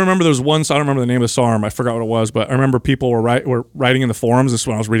want. And I remember there was one. I don't remember the name of the SARM. I forgot what it was, but I remember people were writing in the forums. This is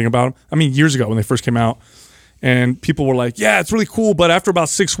when I was reading about them. I mean, years ago when they first came out, and people were like, "Yeah, it's really cool," but after about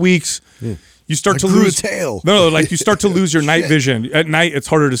 6 weeks. You start to lose tail. No, like you start to lose your night vision. At night, it's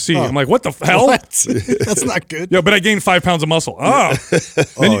harder to see. I'm like, what the hell? That's not good. Yeah, but I gained 5 pounds of muscle.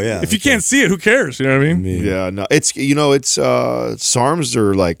 If you can't see it, who cares? You know what I mean? Yeah, no, it's SARMs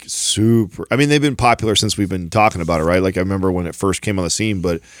are like super. I mean, they've been popular since we've been talking about it, right? Like I remember when it first came on the scene,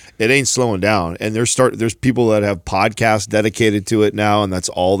 but it ain't slowing down. And there's people that have podcasts dedicated to it now, and that's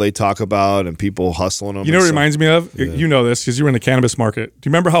all they talk about, and people hustling them. You know what it reminds me of? Yeah. You know this because you were in the cannabis market. Do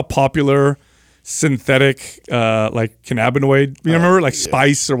you remember how popular synthetic like cannabinoid, remember like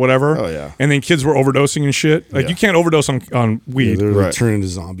Spice or whatever? Oh yeah. And then kids were overdosing and shit. Like you can't overdose on weed. They're like turning into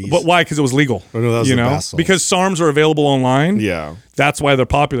zombies. But why? Because it was legal. Oh, no, that was the best because SARMs are available online. Yeah. That's why they're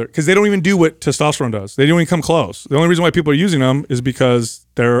popular. Because they don't even do what testosterone does. They don't even come close. The only reason why people are using them is because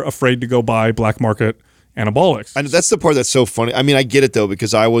they're afraid to go buy black market anabolics. And that's the part that's so funny. I mean, I get it though,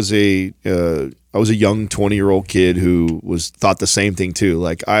 because I was a young 20-year-old kid who thought the same thing too.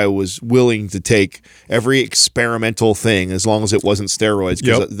 Like I was willing to take every experimental thing as long as it wasn't steroids.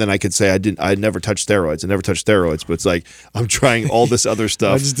 Because then I could say I never touched steroids. I never touched steroids. But it's like I'm trying all this other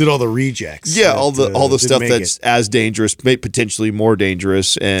stuff. I just did all the rejects. Yeah, all the stuff that's as dangerous, potentially more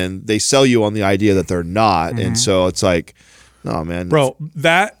dangerous, and they sell you on the idea that they're not. And so it's like. Oh man, bro,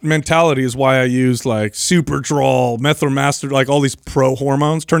 that mentality is why I used like Superdrol, Methylmaster, like all these pro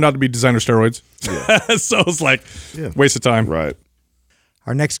hormones. Turned out to be designer steroids. Yeah. So it's like waste of time. Right.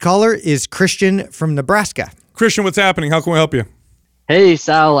 Our next caller is Christian from Nebraska. Christian, what's happening? How can we help you? Hey,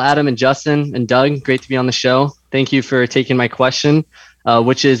 Sal, Adam, and Justin, and Doug. Great to be on the show. Thank you for taking my question,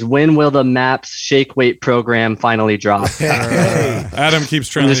 which is when will the MAPS shake weight program finally drop? Adam keeps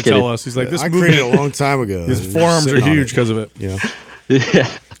trying to tell us. He's like, this movie created a long time ago. His forearms are huge because of it. Yeah.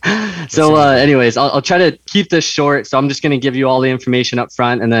 So anyways, I'll try to keep this short. So I'm just going to give you all the information up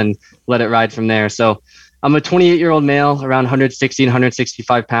front and then let it ride from there. So I'm a 28-year-old male, around 160 and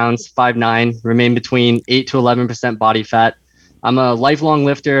 165 pounds, 5'9", remain between 8 to 11% body fat. I'm a lifelong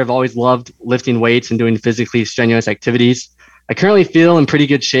lifter. I've always loved lifting weights and doing physically strenuous activities. I currently feel in pretty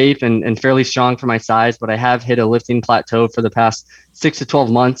good shape and fairly strong for my size, but I have hit a lifting plateau for the past 6 to 12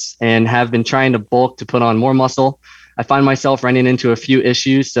 months and have been trying to bulk to put on more muscle. I find myself running into a few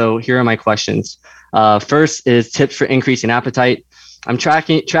issues, so here are my questions. First is tips for increasing appetite. I'm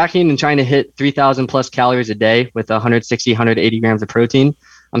tracking and trying to hit 3,000 plus calories a day with 160, 180 grams of protein.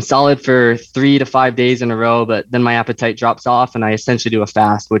 I'm solid for 3 to 5 days in a row, but then my appetite drops off and I essentially do a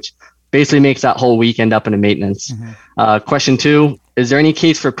fast, which basically makes that whole week end up in a maintenance. Question 2, is there any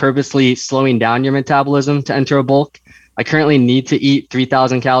case for purposely slowing down your metabolism to enter a bulk? I currently need to eat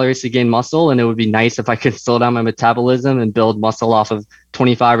 3,000 calories to gain muscle, and it would be nice if I could slow down my metabolism and build muscle off of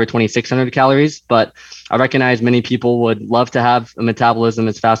 25 or 2,600 calories. But I recognize many people would love to have a metabolism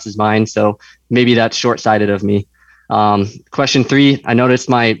as fast as mine, so maybe that's short-sighted of me. Question 3, I noticed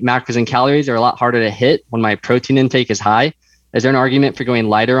my macros and calories are a lot harder to hit when my protein intake is high. Is there an argument for going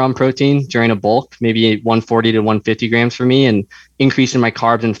lighter on protein during a bulk, maybe 140 to 150 grams for me, and increasing my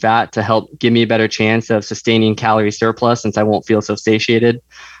carbs and fat to help give me a better chance of sustaining calorie surplus since I won't feel so satiated?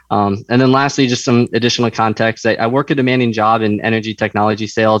 And then lastly, just some additional context. I work a demanding job in energy technology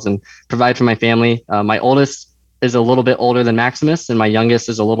sales and provide for my family. My oldest is a little bit older than Maximus, and my youngest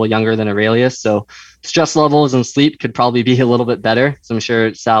is a little younger than Aurelius. So stress levels and sleep could probably be a little bit better. So I'm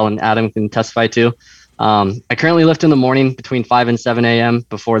sure Sal and Adam can testify too. I currently lift in the morning between 5 and 7 a.m.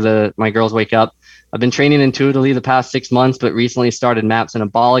 before my girls wake up. I've been training intuitively the past 6 months, but recently started MAPS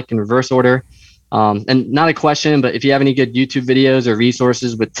anabolic in reverse order. And not a question, but if you have any good YouTube videos or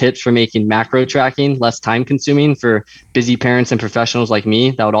resources with tips for making macro tracking less time consuming for busy parents and professionals like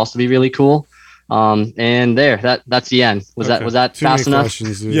me, that would also be really cool. And that's the end. Was that Too fast many enough?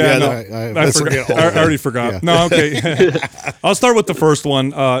 questions, dude. Yeah, I forgot. I already forgot. Yeah. No, okay. I'll start with the first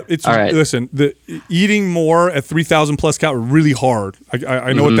one. It's All right. Listen, the eating more at 3,000 plus calories really hard.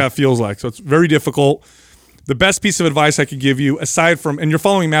 I know what that feels like. So it's very difficult. The best piece of advice I could give you, aside from, and you're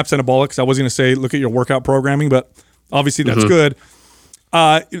following MAPS Anabolics, I was going to say look at your workout programming, but obviously that's good.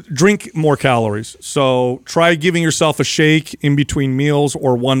 Drink more calories. So try giving yourself a shake in between meals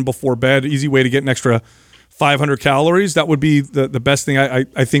or one before bed. Easy way to get an extra 500 calories. That would be the best thing. I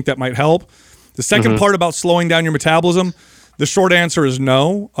think that might help. The second part about slowing down your metabolism, the short answer is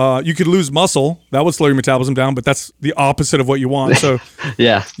no. You could lose muscle. That would slow your metabolism down, but that's the opposite of what you want. So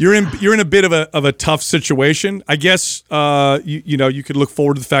Yeah. you're in a bit of a tough situation. I guess you could look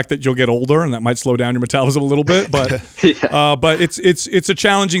forward to the fact that you'll get older, and that might slow down your metabolism a little bit. But but it's a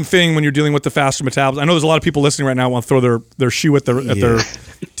challenging thing when you're dealing with the faster metabolism. I know there's a lot of people listening right now who want to throw their shoe at their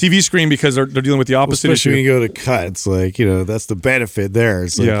TV screen because they're dealing with the opposite issue. Especially when you go to cut, it's like, that's the benefit there.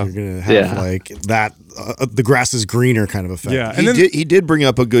 It's like you're gonna have like that the grass is greener kind of effect. Yeah, He did bring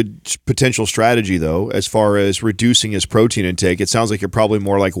up a good potential strategy though, as far as reducing his protein intake. It sounds like you're probably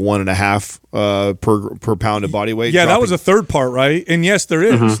more like 1.5 per pound of body weight. Yeah, dropping. that was a third part, right? And yes, there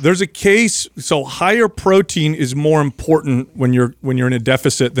is. There's a case. So higher protein is more important when you're in a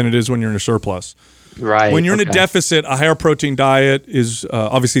deficit than it is when you're in a surplus. Right. When you're in a deficit, a higher protein diet is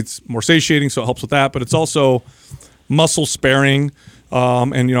obviously it's more satiating, so it helps with that. But it's also muscle sparing.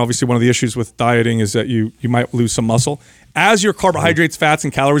 And obviously one of the issues with dieting is that you might lose some muscle. As your carbohydrates, fats,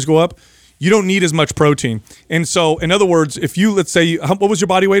 and calories go up, you don't need as much protein. And so, in other words, if you, let's say, what was your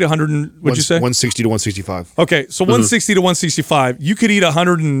body weight? 100, what'd you say? 160 to 165. Okay, so 160 to 165, you could eat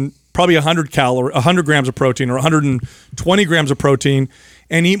 100 grams of protein or 120 grams of protein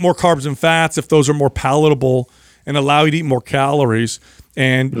and eat more carbs and fats if those are more palatable and allow you to eat more calories,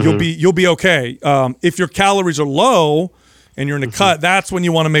 and you'll be okay. If your calories are low and you're in a cut, that's when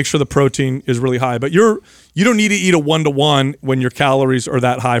you want to make sure the protein is really high. But you don't need to eat a 1-to-1 when your calories are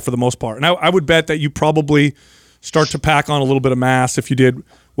that high for the most part. And I would bet that you probably start to pack on a little bit of mass if you did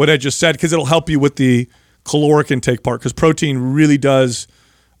what I just said, because it'll help you with the caloric intake part, because protein really does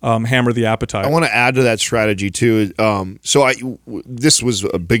hammer the appetite. I want to add to that strategy too. This was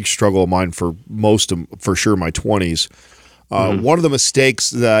a big struggle of mine for sure my 20s. One of the mistakes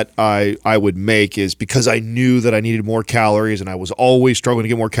that I would make is because I knew that I needed more calories and I was always struggling to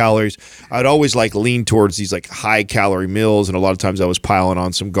get more calories, I'd always lean towards these high calorie meals, and a lot of times I was piling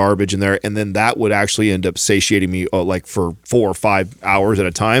on some garbage in there, and then that would actually end up satiating me for 4 or 5 hours at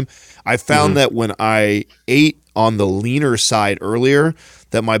a time. I found that when I ate on the leaner side earlier,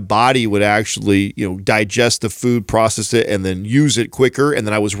 that my body would actually, digest the food, process it, and then use it quicker, and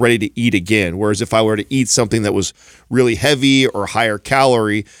then I was ready to eat again. Whereas if I were to eat something that was really heavy or higher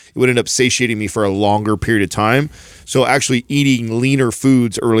calorie, it would end up satiating me for a longer period of time. So actually eating leaner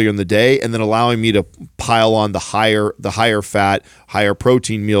foods earlier in the day and then allowing me to pile on the higher fat, higher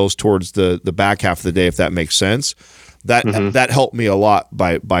protein meals towards the back half of the day, if that makes sense. That helped me a lot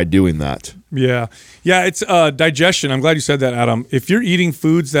by doing that. Yeah, it's digestion. I'm glad you said that, Adam. If you're eating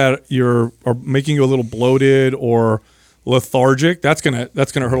foods that are making you a little bloated or lethargic, that's gonna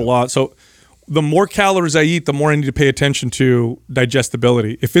hurt a lot. So the more calories I eat, the more I need to pay attention to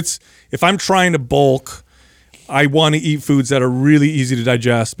digestibility. If I'm trying to bulk, I want to eat foods that are really easy to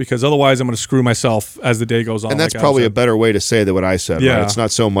digest, because otherwise I'm going to screw myself as the day goes on. And that's probably a better way to say than what I said. Yeah. Right? It's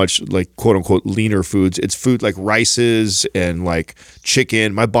not so much like quote unquote leaner foods. It's food like rices and like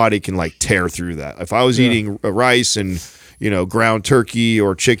chicken. My body can like tear through that. If I was eating rice and ground turkey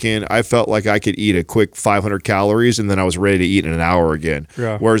or chicken, I felt like I could eat a quick 500 calories and then I was ready to eat in an hour again.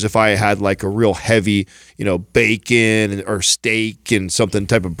 Yeah. Whereas if I had like a real heavy, bacon or steak and something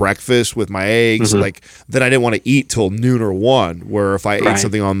type of breakfast with my eggs, like then I didn't want to eat till noon or 1. Where if I ate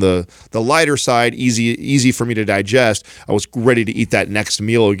something on the lighter side, easy for me to digest, I was ready to eat that next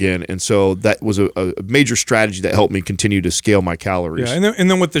meal again. And so that was a major strategy that helped me continue to scale my calories. Yeah, and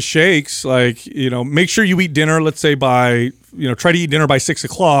then with the shakes, like, make sure you eat dinner, let's say by, try to eat dinner by 6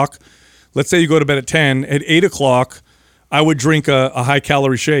 o'clock. Let's say you go to bed at 10. At 8 o'clock, I would drink a high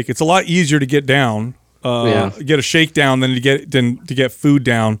calorie shake. It's a lot easier to get down, get a shake down than to get food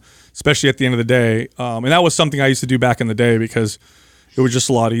down, especially at the end of the day. And that was something I used to do back in the day because it was just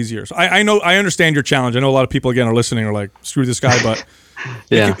a lot easier. So I understand your challenge. I know a lot of people, again, are listening are like, screw this guy, but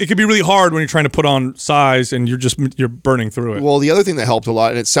it can be really hard when you're trying to put on size and you're burning through it. Well, the other thing that helped a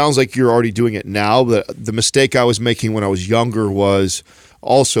lot, and it sounds like you're already doing it now, but the mistake I was making when I was younger was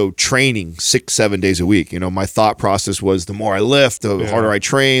also training 6-7 days a week. My thought process was the more I lift, the harder I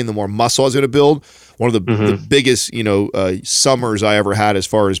train, the more muscle I was going to build. One of the biggest, summers I ever had as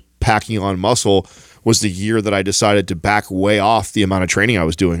far as packing on muscle was the year that I decided to back way off the amount of training I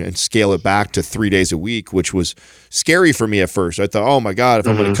was doing and scale it back to 3 days a week, which was scary for me at first. I thought, oh my God, if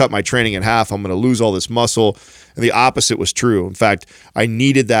I'm going to cut my training in half, I'm going to lose all this muscle. And the opposite was true. In fact, I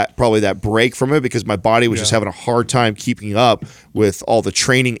needed probably that break from it because my body was just having a hard time keeping up with all the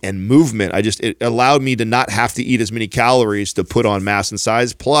training and movement. It allowed me to not have to eat as many calories to put on mass and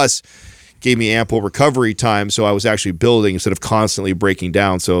size. Plus, gave me ample recovery time, so I was actually building instead of constantly breaking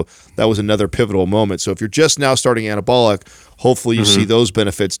down. So that was another pivotal moment. So if you're just now starting anabolic, hopefully you see those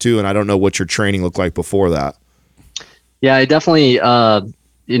benefits too. And I don't know what your training looked like before that. Yeah, I definitely,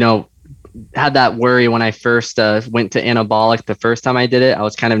 had that worry when I first went to anabolic. The first time I did it, I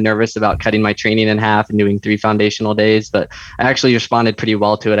was kind of nervous about cutting my training in half and doing 3 foundational days, but I actually responded pretty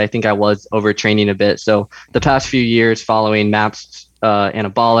well to it. I think I was overtraining a bit. So the past few years following MAPS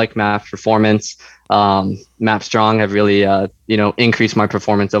anabolic, MAPS Performance, MAPS Strong have really increased my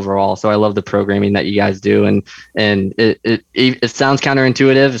performance overall. So I love the programming that you guys do, and it sounds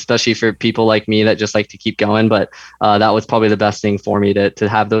counterintuitive, especially for people like me that just like to keep going. But that was probably the best thing for me to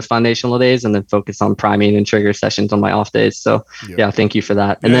have those foundational days and then focus on priming and trigger sessions on my off days. So yeah, thank you for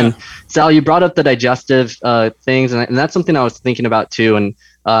that. And then Sal, you brought up the digestive things, and that's something I was thinking about too. And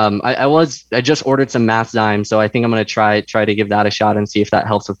I just ordered some Masszyme, so I think I'm going to try to give that a shot and see if that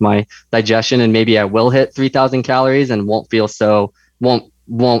helps with my digestion, and maybe I will hit 3,000 calories and won't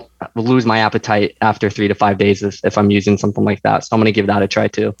lose my appetite after 3 to 5 days if I'm using something like that. So I'm going to give that a try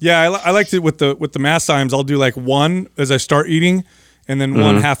too. Yeah, I liked it with the Masszymes. I'll do like one as I start eating, and then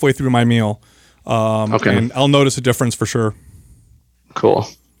one halfway through my meal. Okay, and I'll notice a difference for sure. Cool.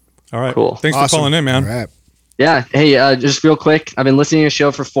 All right. Cool. Thanks for calling in, man. All right. Yeah. Hey, just real quick. I've been listening to your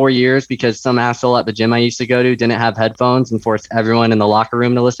show for 4 years because some asshole at the gym I used to go to didn't have headphones and forced everyone in the locker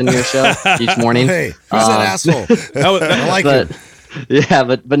room to listen to your show each morning. Hey, who's that asshole? I like it. Yeah,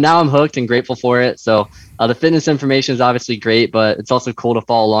 but now I'm hooked and grateful for it. So the fitness information is obviously great, but it's also cool to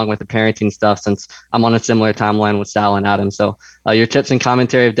follow along with the parenting stuff since I'm on a similar timeline with Sal and Adam. So your tips and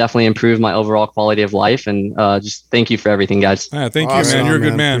commentary have definitely improved my overall quality of life. And just thank you for everything, guys. Yeah, thank you, man. You're a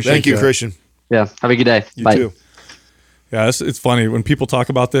good man. Thank you, Christian. Yeah. Have a good day. You Bye. too. Yeah, it's funny when people talk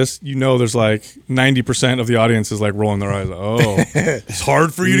about this. There's like 90% of the audience is like rolling their eyes. Like, oh, it's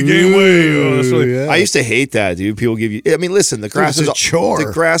hard for you to gain weight. That's really, I used to hate that, dude. People give you. I mean, listen, the grass is a chore.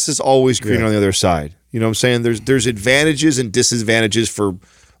 The grass is always green on the other side. You know what I'm saying? There's advantages and disadvantages for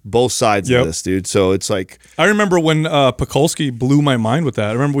both sides of this, dude. So it's like I remember when Pekulski blew my mind with that.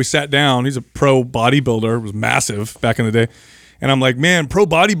 I remember we sat down. He's a pro bodybuilder. Was massive back in the day. And I'm like, man, pro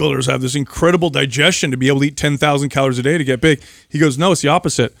bodybuilders have this incredible digestion to be able to eat 10,000 calories a day to get big. He goes, no, it's the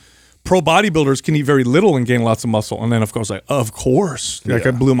opposite. Pro bodybuilders can eat very little and gain lots of muscle. And then, of course, of course. Like,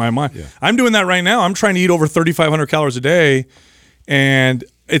 it blew my mind. Yeah. I'm doing that right now. I'm trying to eat over 3,500 calories a day. And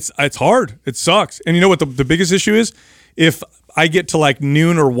it's hard. It sucks. And you know what the biggest issue is? If I get to like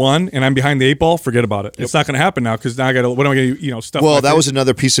noon or 1 and I'm behind the 8 ball, forget about it. Yep. It's not going to happen now because now what am I going to, stuff? Well, that was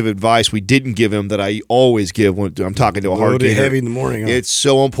another pice of advice we didn't give him that I always give when I'm talking to a hard gainer. Heavy in the morning. Huh? It's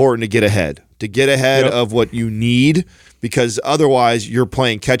so important to get ahead of what you need, because otherwise you're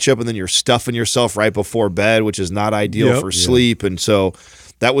playing catch up and then you're stuffing yourself right before bed, which is not ideal for sleep. And so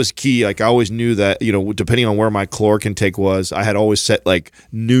that was key. Like I always knew that, you know, depending on where my caloric intake was, I had always set like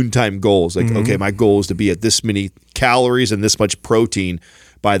noontime goals. Like, okay, my goal is to be at this many calories and this much protein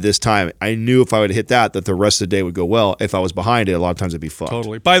by this time. I knew if I would hit that the rest of the day would go well. If I was behind it, a lot of times it'd be fucked.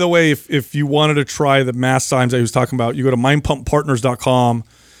 Totally. By the way, if you wanted to try the mass Symes I was talking about, you go to mindpumppartners.com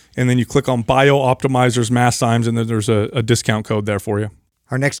and then you click on Bio Optimizers Mass Symes, and then there's a discount code there for you.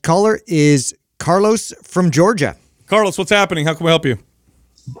 Our next caller is Carlos from Georgia. Carlos, what's happening? How can we help you?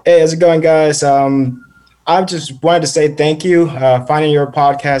 Hey, how's it going, guys? I just wanted to say thank you. Finding your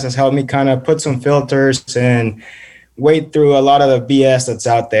podcast has helped me kind of put some filters and wade through a lot of the BS that's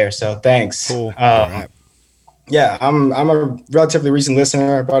out there. So thanks. Cool. Yeah, I'm a relatively recent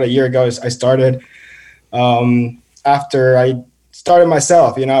listener. About a year ago, I started. After I started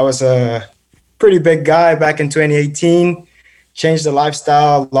myself, you know, I was a pretty big guy back in 2018. Changed the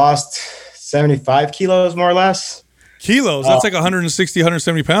lifestyle, lost 75 kilos more or less. Kilos? That's like 160,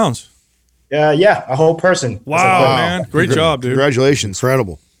 170 pounds. Yeah, a whole person. Wow, man. Great job, dude. Congratulations.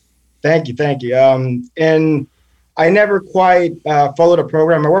 Incredible. Thank you. And I never quite followed a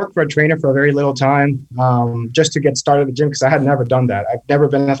program. I worked for a trainer for a very little time just to get started at the gym because I had never done that. I've never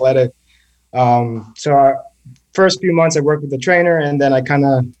been athletic. First few months I worked with the trainer, and then I kind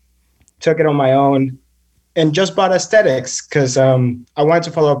of took it on my own and just bought aesthetics because I wanted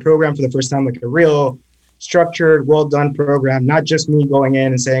to follow a program for the first time, like a real structured, well-done program, not just me going in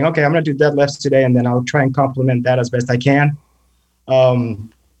and saying, okay, I'm going to do deadlifts today, and then I'll try and complement that as best I can.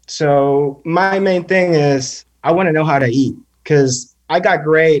 So my main thing is I want to know how to eat because I got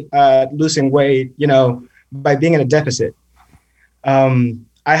great at losing weight, you know, by being in a deficit.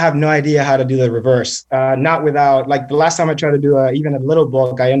 I have no idea how to do the reverse. Not without, like the last time I tried to do even a little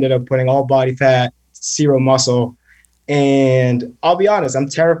bulk, I ended up putting all body fat, zero muscle. And I'll be honest, I'm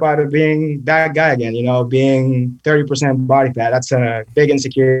terrified of being that guy again, you know, being 30% body fat. That's a big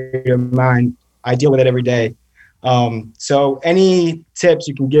insecurity of mine. I deal with it every day. So any tips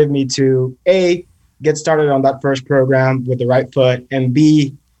you can give me to A, get started on that first program with the right foot, and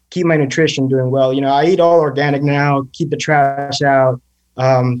B, keep my nutrition doing well. You know, I eat all organic now, keep the trash out,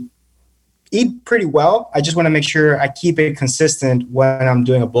 eat pretty well. I just want to make sure I keep it consistent when I'm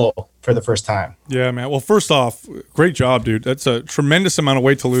doing a bulk for the first time. Yeah, man. Well, first off, great job, dude. That's a tremendous amount of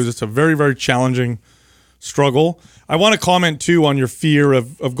weight to lose. It's a very, very challenging struggle. I want to comment too on your fear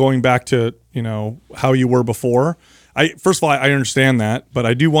of going back to, you know, how you were before. First of all, I understand that, but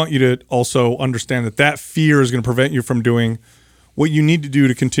I do want you to also understand that fear is going to prevent you from doing what you need to do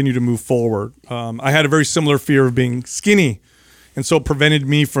to continue to move forward. I had a very similar fear of being skinny, and so it prevented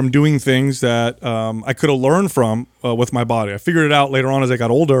me from doing things that I could have learned from with my body. I figured it out later on as I got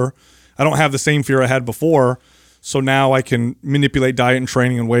older. I don't have the same fear I had before, so now I can manipulate diet and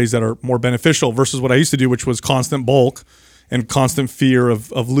training in ways that are more beneficial versus what I used to do, which was constant bulk and constant fear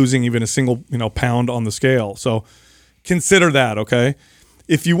of losing even a single, you know, pound on the scale. So consider that, okay?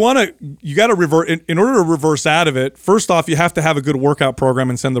 If you want to, you got to revert. In order to reverse out of it, first off, you have to have a good workout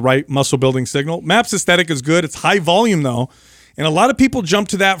program and send the right muscle building signal. MAPS Aesthetic is good. It's high volume though, and a lot of people jump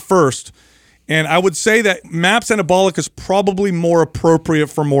to that first. And I would say that MAPS Anabolic is probably more appropriate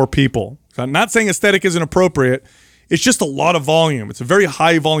for more people. I'm not saying aesthetic isn't appropriate. It's just a lot of volume. It's a very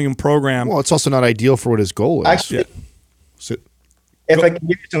high volume program. Well, it's also not ideal for what his goal is. Actually, if I can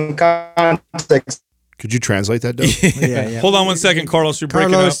give you some context. Could you translate that, Doug? Yeah. Hold on one second, Carlos. You're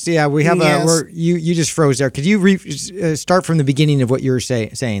breaking Carlos, up. yeah, we have you just froze there. Could you start from the beginning of what you were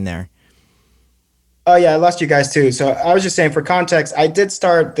saying there? Oh, yeah, I lost you guys too. So I was just saying, for context, I did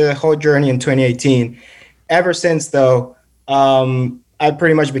start the whole journey in 2018. Ever since, though, I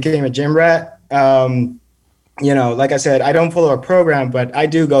pretty much became a gym rat. You know, like I said, I don't follow a program, but I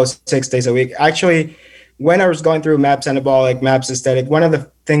do go 6 days a week. Actually, when I was going through MAPS Anabolic, MAPS Aesthetic, one of the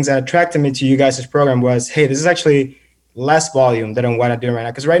things that attracted me to you guys' program was, hey, this is actually less volume than what I'm doing right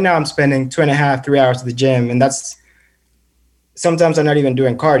now. Because right now I'm spending 2.5, 3 hours at the gym, and that's sometimes I'm not even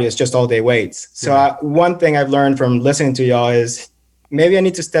doing cardio. It's just all day weights. So one thing I've learned from listening to y'all is maybe I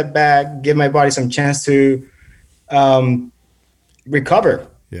need to step back, give my body some chance to recover,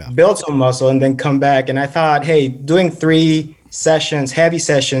 build some muscle, and then come back. And I thought, hey, doing 3 sessions, heavy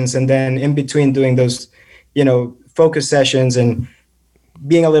sessions, and then in between doing those, you know, focus sessions and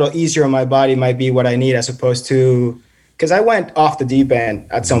being a little easier on my body might be what I need, as opposed to, because I went off the deep end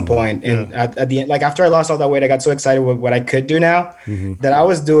at some point. And at the end, like after I lost all that weight, I got so excited with what I could do now that I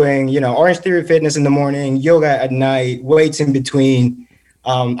was doing, you know, Orange Theory Fitness in the morning, yoga at night, weights in between.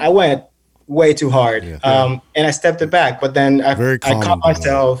 I went way too hard. And I stepped it back, but then I caught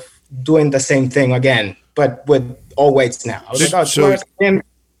myself doing the same thing again, but with all weights now. I was like,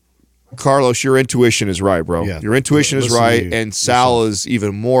 Carlos, your intuition is right, bro. Yeah. Your intuition is Listen to right, you. and Sal is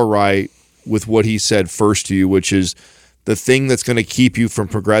even more right with what he said first to you, which is the thing that's going to keep you from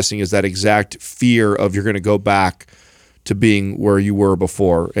progressing is that exact fear of you're going to go back to being where you were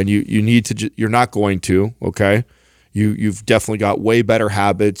before, and you need to. You're not going to. Okay, you've definitely got way better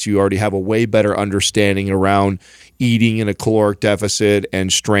habits. You already have a way better understanding around eating in a caloric deficit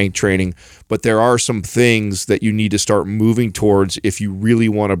and strength training, but there are some things that you need to start moving towards if you really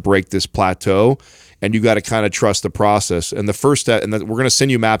want to break this plateau, and you got to kind of trust the process. And the first step, and we're going to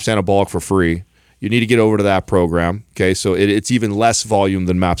send you MAPS Anabolic for free. You need to get over to that program. Okay, so it's even less volume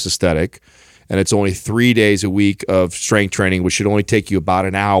than MAPS Aesthetic, and it's only 3 days a week of strength training, which should only take you about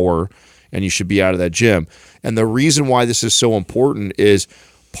an hour, and you should be out of that gym. And the reason why this is so important is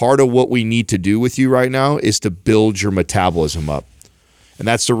part of what we need to do with you right now is to build your metabolism up. And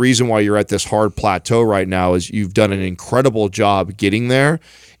that's the reason why you're at this hard plateau right now is you've done an incredible job getting there.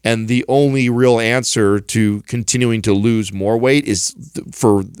 And the only real answer to continuing to lose more weight is,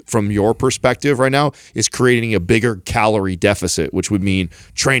 from your perspective right now, is creating a bigger calorie deficit, which would mean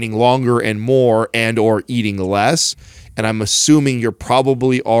training longer and more and or eating less. And I'm assuming you're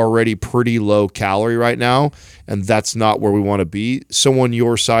probably already pretty low calorie right now, and that's not where we want to be. Someone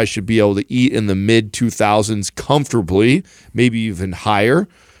your size should be able to eat in the mid 2000s comfortably, maybe even higher.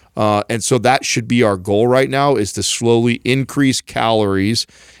 And so that should be our goal right now, is to slowly increase calories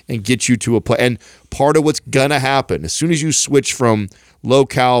and get you to a place. And part of what's going to happen, as soon as you switch from low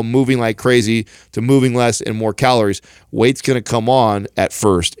cal, moving like crazy, to moving less and more calories, weight's going to come on at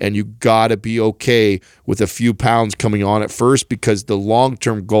first. And you got to be okay with a few pounds coming on at first, because the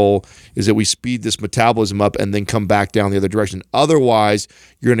long-term goal is that we speed this metabolism up and then come back down the other direction. Otherwise,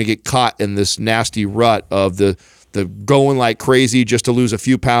 you're going to get caught in this nasty rut of the going like crazy just to lose a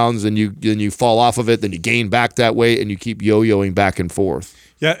few pounds, and you fall off of it, then you gain back that weight, and you keep yo-yoing back and forth.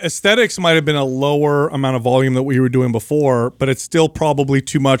 Yeah, aesthetics might have been a lower amount of volume that we were doing before, but it's still probably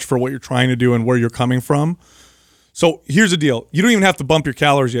too much for what you're trying to do and where you're coming from. So here's the deal. You don't even have to bump your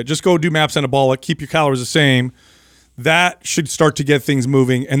calories yet. Just go do MAPS Anabolic, keep your calories the same. That should start to get things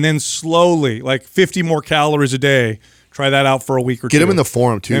moving. And then slowly, like 50 more calories a day, try that out for a week or two. Get them in the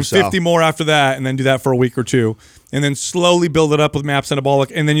forum too, and 50 more after that, and then do that for a week or two. And then slowly build it up with MAPS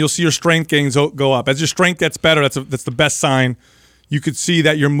Anabolic, and then you'll see your strength gains go up. As your strength gets better, that's the best sign. You could see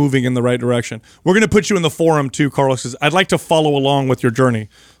that you're moving in the right direction. We're going to put you in the forum too, Carlos, because I'd like to follow along with your journey.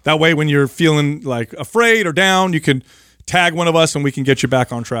 That way, when you're feeling like afraid or down, you can tag one of us and we can get you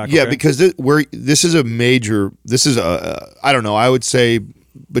back on track. Yeah, okay? because this is I don't know, I would say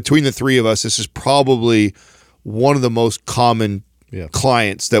between the three of us, this is probably one of the most common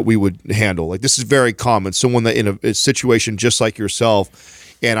clients that we would handle. Like, this is very common. Someone that in a situation just like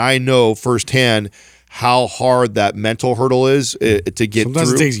yourself, and I know firsthand how hard that mental hurdle is to get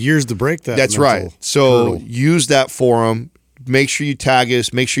Sometimes through. It takes years to break that. That's right. So use that forum. Make sure you tag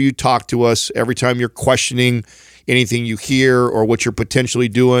us. Make sure you talk to us every time you're questioning anything you hear or what you're potentially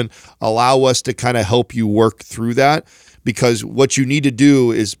doing. Allow us to kind of help you work through that, because what you need to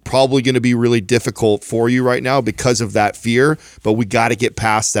do is probably going to be really difficult for you right now because of that fear. But we got to get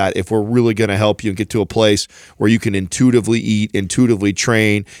past that if we're really going to help you and get to a place where you can intuitively eat, intuitively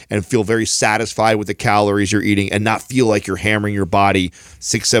train, and feel very satisfied with the calories you're eating and not feel like you're hammering your body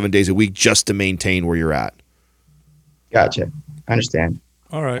 6-7 days a week just to maintain where you're at. Gotcha. I understand.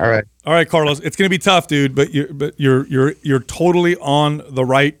 All right, Carlos. It's going to be tough, dude, but you're totally on the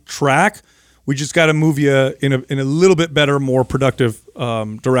right track. We just got to move you in a little bit better, more productive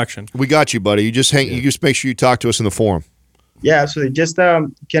direction. We got you, buddy. You just You just make sure you talk to us in the forum. Yeah, absolutely. Just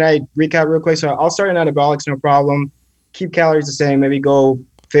can I recap real quick? So I'll start in anabolics, no problem. Keep calories the same. Maybe go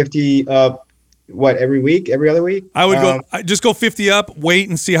 50 up. Every week, every other week? I would just go 50 up, wait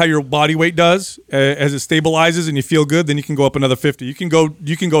and see how your body weight does. As it stabilizes and you feel good, then you can go up another 50. You can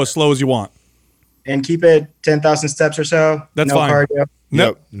go as slow as you want. And keep it 10,000 steps or so. That's fine. Cardio.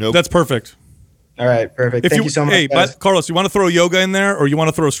 Nope. That's perfect. All right, perfect. Thank you so much. Hey, but Carlos, you want to throw yoga in there, or you want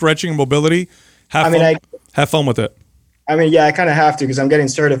to throw stretching and mobility? Have fun with it. I mean, yeah, I kind of have to because I'm getting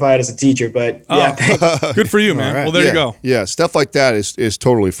certified as a teacher. But yeah, good for you, man. Right. Well, there you go. Yeah, stuff like that is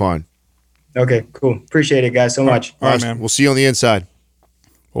totally fine. Okay, cool. Appreciate it, guys, so much. All right, man. We'll see you on the inside.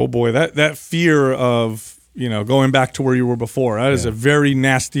 Oh boy, that fear of going back to where you were before, that is a very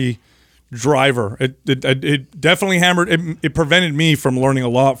nasty driver. It definitely hammered. It prevented me from learning a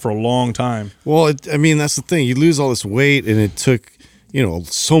lot for a long time. Well, that's the thing. You lose all this weight, and it took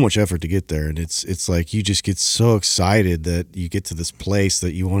so much effort to get there, and it's like you just get so excited that you get to this place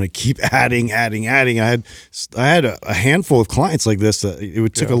that you want to keep adding. I had a handful of clients like this that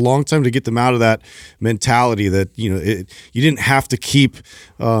it took a long time to get them out of that mentality that you didn't have to keep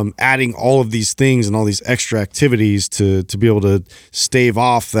adding all of these things and all these extra activities to be able to stave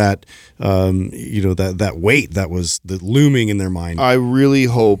off that that weight that was looming in their mind. I really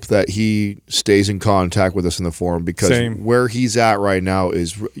hope that he stays in contact with us in the forum, because where he's at right now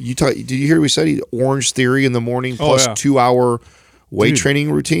is did you hear we said Orange Theory in the morning plus 2 hour weight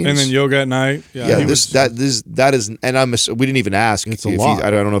training routines and then yoga at night. That is, and we didn't even ask. It's a lot. I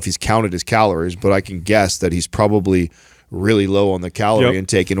don't know if he's counted his calories, but I can guess that he's probably really low on the calorie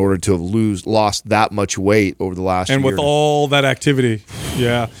intake in order to have lost that much weight over the last year. And with all that activity.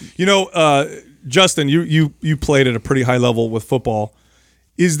 Justin, you played at a pretty high level with football.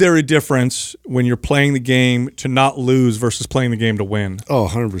 Is there a difference when you're playing the game to not lose versus playing the game to win? Oh,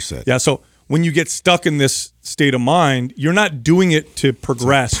 100%. Yeah, so when you get stuck in this state of mind, you're not doing it to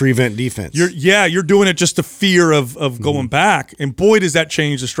progress. Prevent defense. You're doing it just to fear of going back. And boy, does that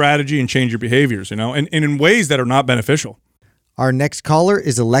change the strategy and change your behaviors, and in ways that are not beneficial. Our next caller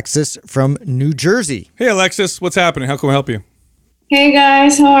is Alexis from New Jersey. Hey, Alexis, what's happening? How can we help you? Hey,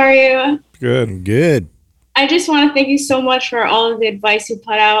 guys. How are you? Good. I just want to thank you so much for all of the advice you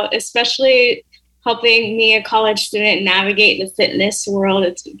put out, especially helping me, a college student, navigate the fitness world.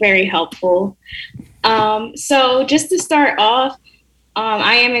 It's very helpful. So just to start off,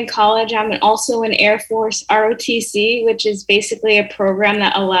 I am in college. I'm also in Air Force ROTC, which is basically a program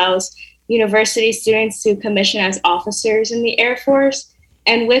that allows university students to commission as officers in the Air Force.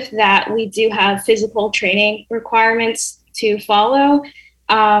 And with that, we do have physical training requirements to follow.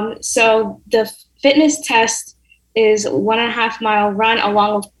 So the fitness test is 1.5 mile run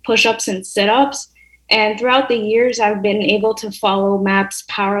along with push-ups and sit-ups. And throughout the years, I've been able to follow MAPS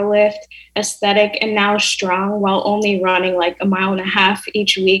Powerlift, Aesthetic, and now Strong while only running like 1.5 miles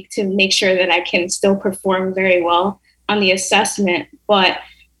each week to make sure that I can still perform very well on the assessment. But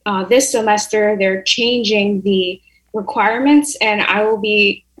this semester, they're changing the requirements, and I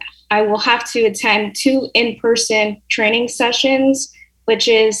will have to attend 2 in-person training sessions, which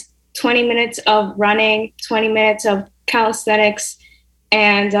is 20 minutes of running, 20 minutes of calisthenics,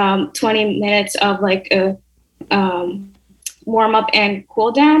 and 20 minutes of like a warm up and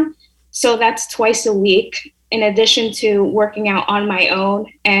cool down. So that's twice a week, in addition to working out on my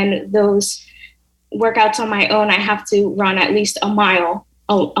own. And those workouts on my own, I have to run at least 1 mile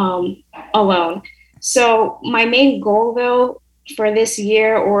alone. So my main goal, though, for this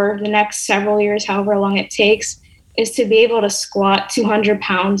year or the next several years, however long it takes, is to be able to squat 200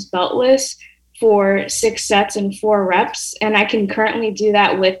 pounds beltless for 6 sets and 4 reps. And I can currently do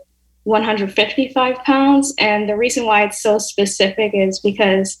that with 155 pounds. And the reason why it's so specific is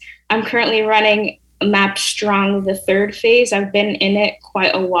because I'm currently running MAPS Strong, the 3rd phase. I've been in it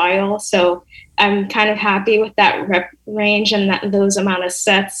quite a while. So I'm kind of happy with that rep range and those amount of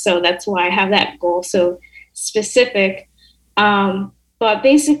sets. So that's why I have that goal so specific. But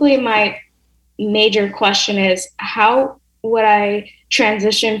basically my major question is, how would I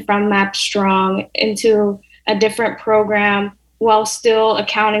transition from MAPS Strong into a different program while still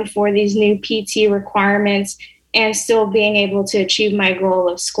accounting for these new PT requirements and still being able to achieve my goal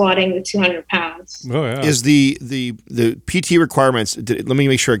of squatting the 200 pounds? Oh, yeah. Is the PT requirements, let me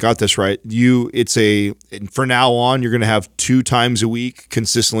make sure I got this right. For now on, you're going to have 2 times a week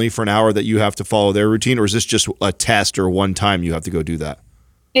consistently for an hour that you have to follow their routine, or is this just a test or one time you have to go do that?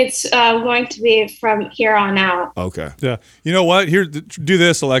 It's going to be from here on out. Okay. Yeah. You know what? Here, do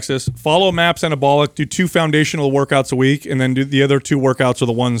this, Alexis. Follow MAPS Anabolic. Do 2 foundational workouts a week, and then do the other 2 workouts are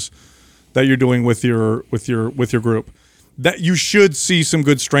the ones that you're doing with your group. That you should see some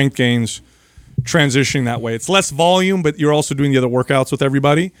good strength gains transitioning that way. It's less volume, but you're also doing the other workouts with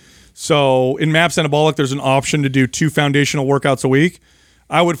everybody. So in MAPS Anabolic, there's an option to do 2 foundational workouts a week.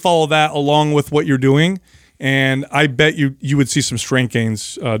 I would follow that along with what you're doing. And I bet you would see some strength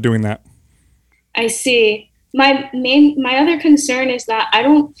gains doing that. I see. My other concern is that I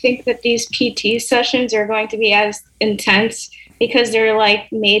don't think that these PT sessions are going to be as intense because they're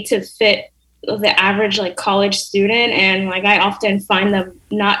like made to fit the average like college student, and like I often find them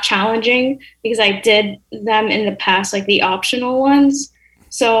not challenging because I did them in the past, like the optional ones.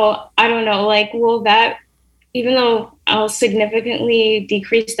 So I don't know, like will that, even though I'll significantly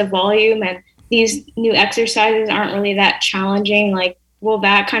decrease the volume and these new exercises aren't really that challenging, like will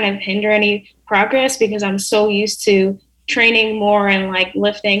that kind of hinder any progress because I'm so used to training more and like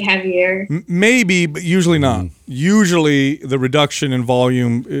lifting heavier? Maybe, but usually not. Usually the reduction in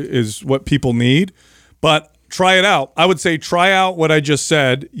volume is what people need. But try it out. I would say try out what I just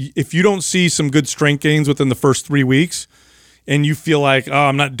said. If you don't see some good strength gains within the first 3 weeks and you feel like, oh,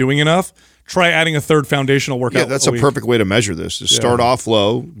 I'm not doing enough, try adding a third foundational workout. Yeah, that's a perfect way to measure this. Just start off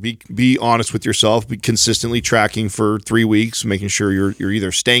low, be honest with yourself, be consistently tracking for 3 weeks, making sure you're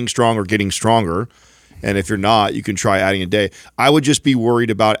either staying strong or getting stronger. And if you're not, you can try adding a day. I would just be worried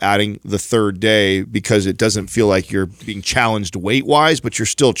about adding the third day because it doesn't feel like you're being challenged weight-wise, but you're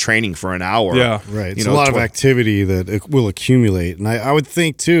still training for an hour. Yeah, right. It's a lot of activity that it will accumulate. And I would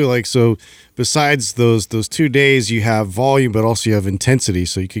think, too, like, so besides those 2 days, you have volume, but also you have intensity.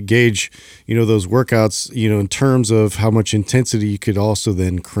 So you could gauge, those workouts, in terms of how much intensity you could also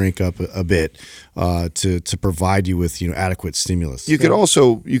then crank up a bit to provide you with, adequate stimulus. You could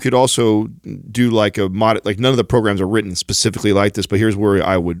also do like none of the programs are written specifically like this, but here's where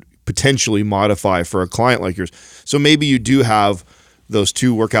I would potentially modify for a client like yours. So maybe you do have those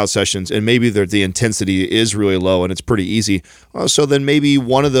 2 workout sessions and maybe the intensity is really low and it's pretty easy. So then maybe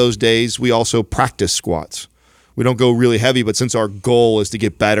one of those days we also practice squats. We don't go really heavy, but since our goal is to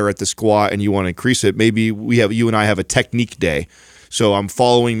get better at the squat and you want to increase it, maybe you and I have a technique day. So I'm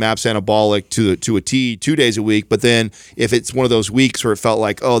following MAPS Anabolic to a T 2 days a week. But then if it's one of those weeks where it felt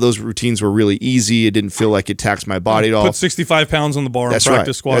like, oh, those routines were really easy, it didn't feel like it taxed my body at all. Put 65 pounds on the bar and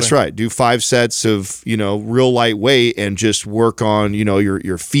practice squatting. That's right. Do 5 sets of, real light weight and just work on,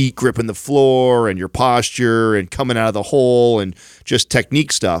 your feet gripping the floor and your posture and coming out of the hole and just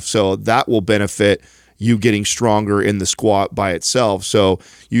technique stuff. So that will benefit you getting stronger in the squat by itself. So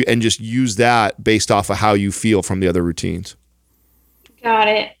just use that based off of how you feel from the other routines. Got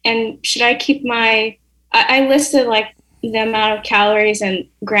it. And should I keep I listed like the amount of calories and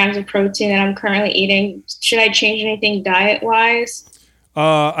grams of protein that I'm currently eating. Should I change anything diet-wise?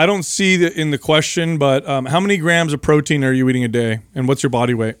 I don't see that in the question, but how many grams of protein are you eating a day? And what's your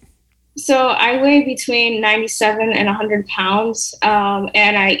body weight? So I weigh between 97 and 100 pounds,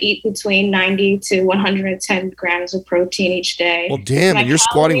 and I eat between 90 to 110 grams of protein each day. Well, damn, and you're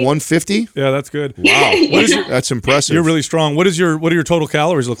squatting 150? Yeah, that's good. Wow, that's impressive. You're really strong. What do your total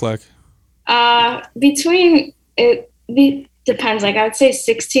calories look like? Depends. Like I would say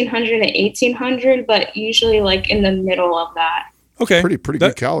 1,600 to 1,800, but usually like in the middle of that. Okay, pretty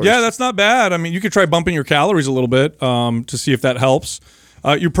good calories. Yeah, that's not bad. I mean, you could try bumping your calories a little bit to see if that helps.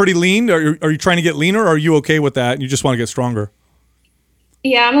 You're pretty lean. Are you trying to get leaner, or are you okay with that and you just want to get stronger?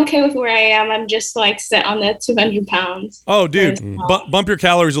 Yeah, I'm okay with where I am. I'm just like set on the 200 pounds. Oh, dude, bump your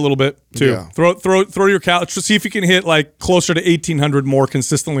calories a little bit too. Yeah. Throw your calories. See if you can hit like closer to 1,800 more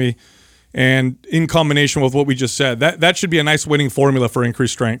consistently, and in combination with what we just said, that should be a nice winning formula for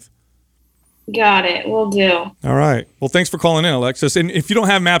increased strength. Got it. Will do. All right. Well, thanks for calling in, Alexis. And if you don't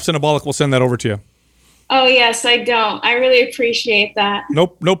have MAPS Anabolic, we'll send that over to you. Oh, yes, I don't. I really appreciate that.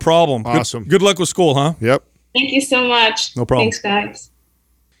 Nope, no problem. Awesome. Good luck with school, huh? Yep. Thank you so much. No problem. Thanks, guys.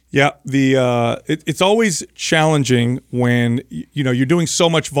 Yeah, it's always challenging when you're doing so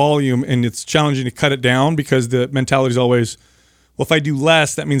much volume and it's challenging to cut it down because the mentality is always, well, if I do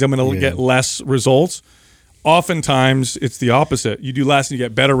less, that means I'm going to get less results. Oftentimes, it's the opposite. You do less and you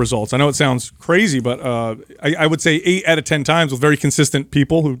get better results. I know it sounds crazy, but I would say 8 out of 10 times with very consistent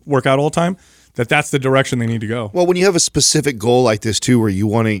people who work out all the time, that's the direction they need to go. Well, when you have a specific goal like this too, where you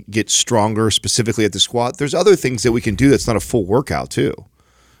want to get stronger specifically at the squat, there's other things that we can do that's not a full workout too.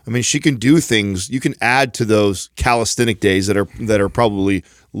 I mean, she can do things. You can add to those calisthenic days that are probably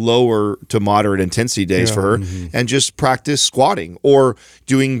lower to moderate intensity days for her, and just practice squatting or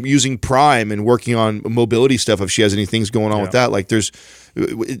using Prime and working on mobility stuff if she has any things going on with that. Like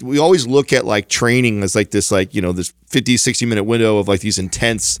we always look at like training as like this, like, this 50, 60 minute window of like these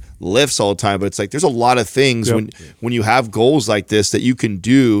intense lifts all the time. But it's like, there's a lot of things when you have goals like this that you can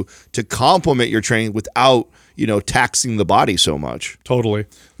do to complement your training without, taxing the body so much. Totally.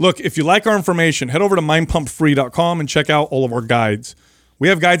 Look, if you like our information, head over to mindpumpfree.com and check out all of our guides. We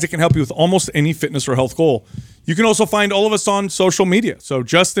have guides that can help you with almost any fitness or health goal. You can also find all of us on social media. So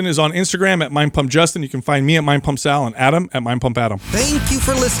Justin is on Instagram at MindPumpJustin. You can find me at MindPumpSal and Adam at MindPumpAdam. Thank you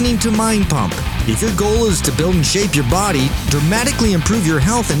for listening to Mind Pump. If your goal is to build and shape your body, dramatically improve your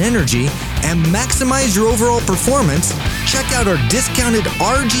health and energy, and maximize your overall performance, check out our discounted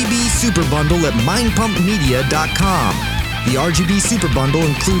RGB Super Bundle at MindPumpMedia.com. The RGB Super Bundle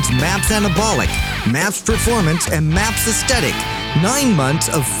includes MAPS Anabolic, MAPS Performance, and MAPS Aesthetic. 9 months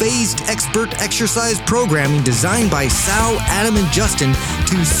of phased expert exercise programming designed by Sal, Adam, and Justin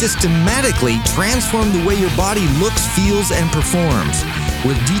to systematically transform the way your body looks, feels, and performs.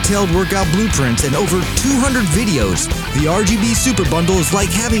 With detailed workout blueprints and over 200 videos, the RGB Super Bundle is like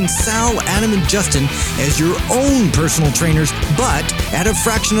having Sal, Adam, and Justin as your own personal trainers, but at a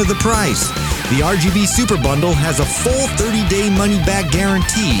fraction of the price. The RGB Super Bundle has a full 30-day money-back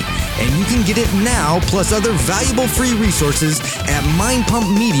guarantee, and you can get it now plus other valuable free resources at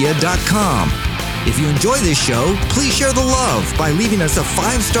mindpumpmedia.com. If you enjoy this show, please share the love by leaving us a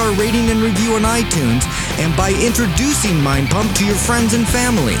 5-star rating and review on iTunes and by introducing Mind Pump to your friends and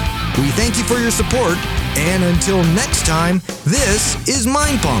family. We thank you for your support, and until next time, this is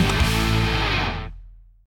Mind Pump.